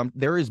 Patrick.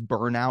 There is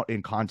burnout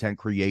in content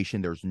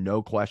creation. There's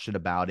no question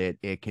about it.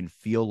 It can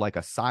feel like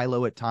a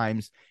silo at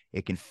times.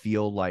 It can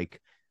feel like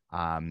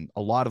a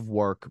lot of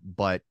work,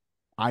 but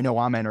I know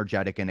I'm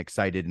energetic and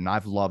excited, and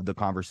I've loved the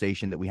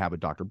conversation that we have with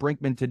Dr.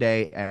 Brinkman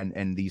today,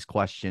 and these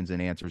questions and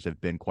answers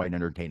have been quite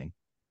entertaining.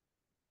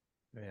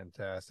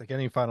 Fantastic.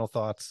 Any final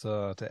thoughts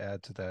to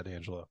add to that,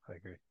 Angela? I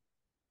agree.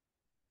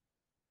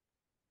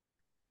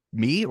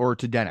 Me or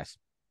to Dennis?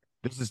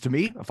 This is to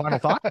me, a final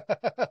thought.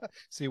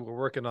 See, we're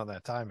working on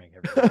that timing.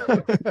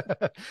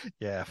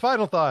 Yeah.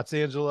 Final thoughts,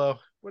 Angelo.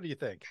 What do you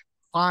think?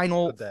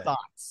 Final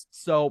thoughts.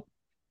 So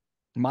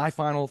my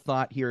final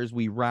thought here as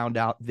we round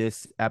out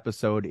this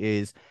episode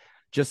is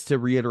just to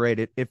reiterate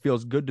it. It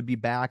feels good to be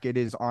back. It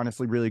is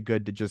honestly really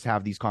good to just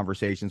have these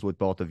conversations with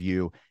both of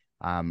you.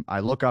 I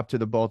look up to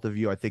the both of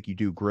you. I think you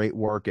do great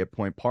work at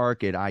Point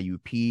Park, at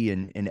IUP,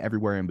 and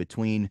everywhere in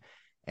between.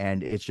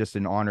 And it's just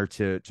an honor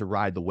to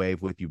ride the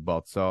wave with you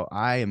both. So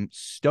I am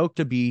stoked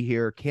to be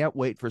here. Can't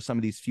wait for some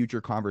of these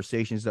future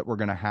conversations that we're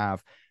going to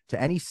have. To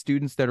any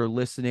students that are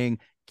listening,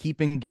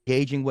 keep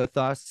engaging with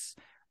us.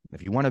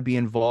 If you want to be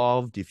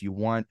involved, if you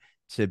want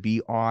to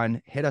be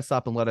on, hit us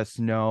up and let us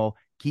know.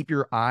 Keep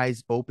your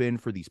eyes open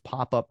for these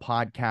pop-up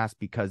podcasts,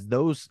 because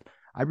those,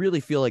 I really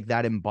feel like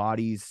that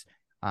embodies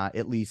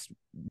at least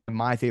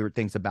my favorite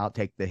things about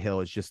Take the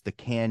Hill is just the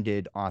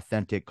candid,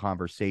 authentic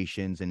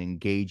conversations and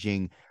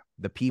engaging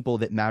the people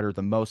that matter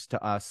the most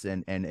to us.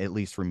 And at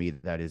least for me,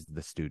 that is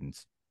the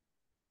students.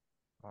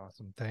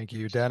 Awesome. Thank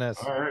you, Dennis.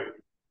 All right.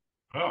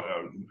 Well,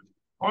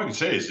 all I can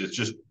say is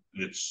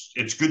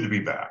it's good to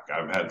be back.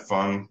 I've had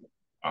fun.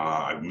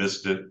 I've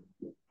missed it.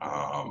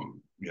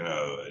 You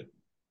know,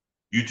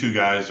 you two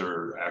guys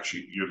are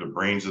actually, you're the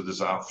brains of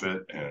this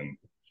outfit, and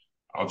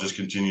I'll just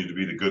continue to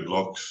be the good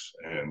looks.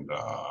 And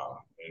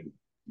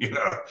you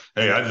know,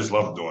 hey, I just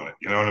love doing it.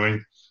 You know what I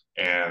mean?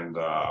 And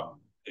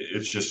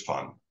it's just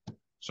fun.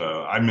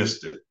 So I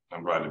missed it.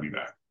 I'm glad to be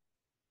back.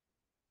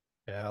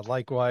 Yeah,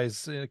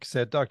 likewise. Like I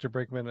said, Dr.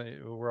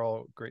 Brinkman, we're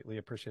all greatly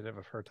appreciative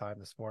of her time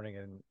this morning.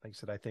 And like I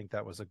said, I think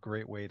that was a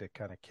great way to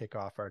kind of kick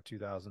off our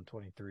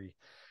 2023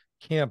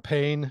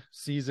 campaign,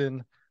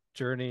 season,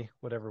 journey,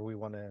 whatever we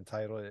want to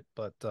entitle it.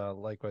 But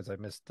likewise, I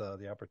missed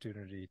the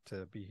opportunity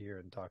to be here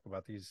and talk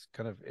about these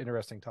kind of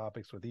interesting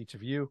topics with each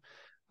of you.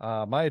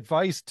 My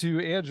advice to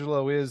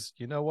Angelo is,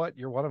 you know what?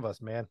 You're one of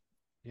us, man.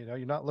 You know,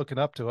 you're not looking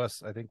up to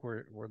us. I think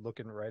we're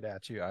looking right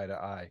at you eye to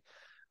eye.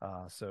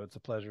 So it's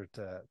a pleasure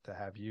to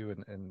have you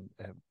and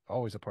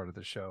always a part of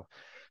the show.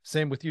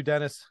 Same with you,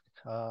 Dennis.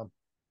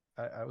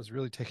 I was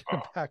really taken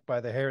aback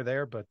by the hair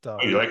there, but oh,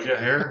 you like that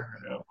hair?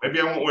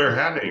 Maybe I won't wear a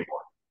hat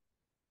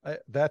anymore.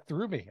 That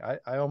threw me.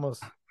 I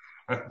almost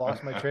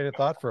lost my train of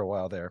thought for a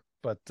while there.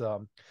 But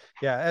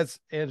yeah, as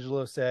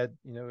Angelo said,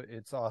 you know,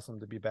 it's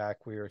awesome to be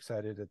back. We are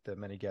excited at the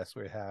many guests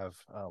we have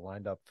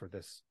lined up for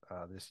this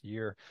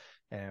year.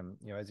 And,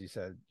 you know, as you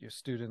said, your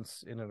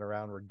students in and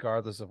around,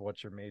 regardless of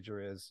what your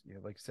major is, you know,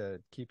 like I said,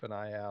 keep an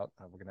eye out.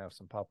 We're going to have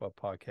some pop-up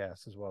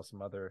podcasts as well as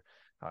some other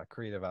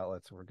creative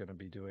outlets we're going to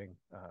be doing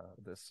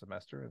this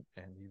semester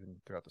and even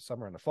throughout the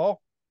summer and the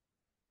fall.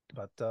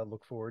 But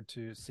look forward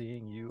to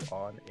seeing you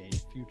on a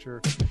future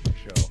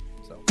show.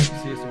 So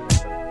see you soon,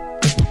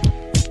 everybody.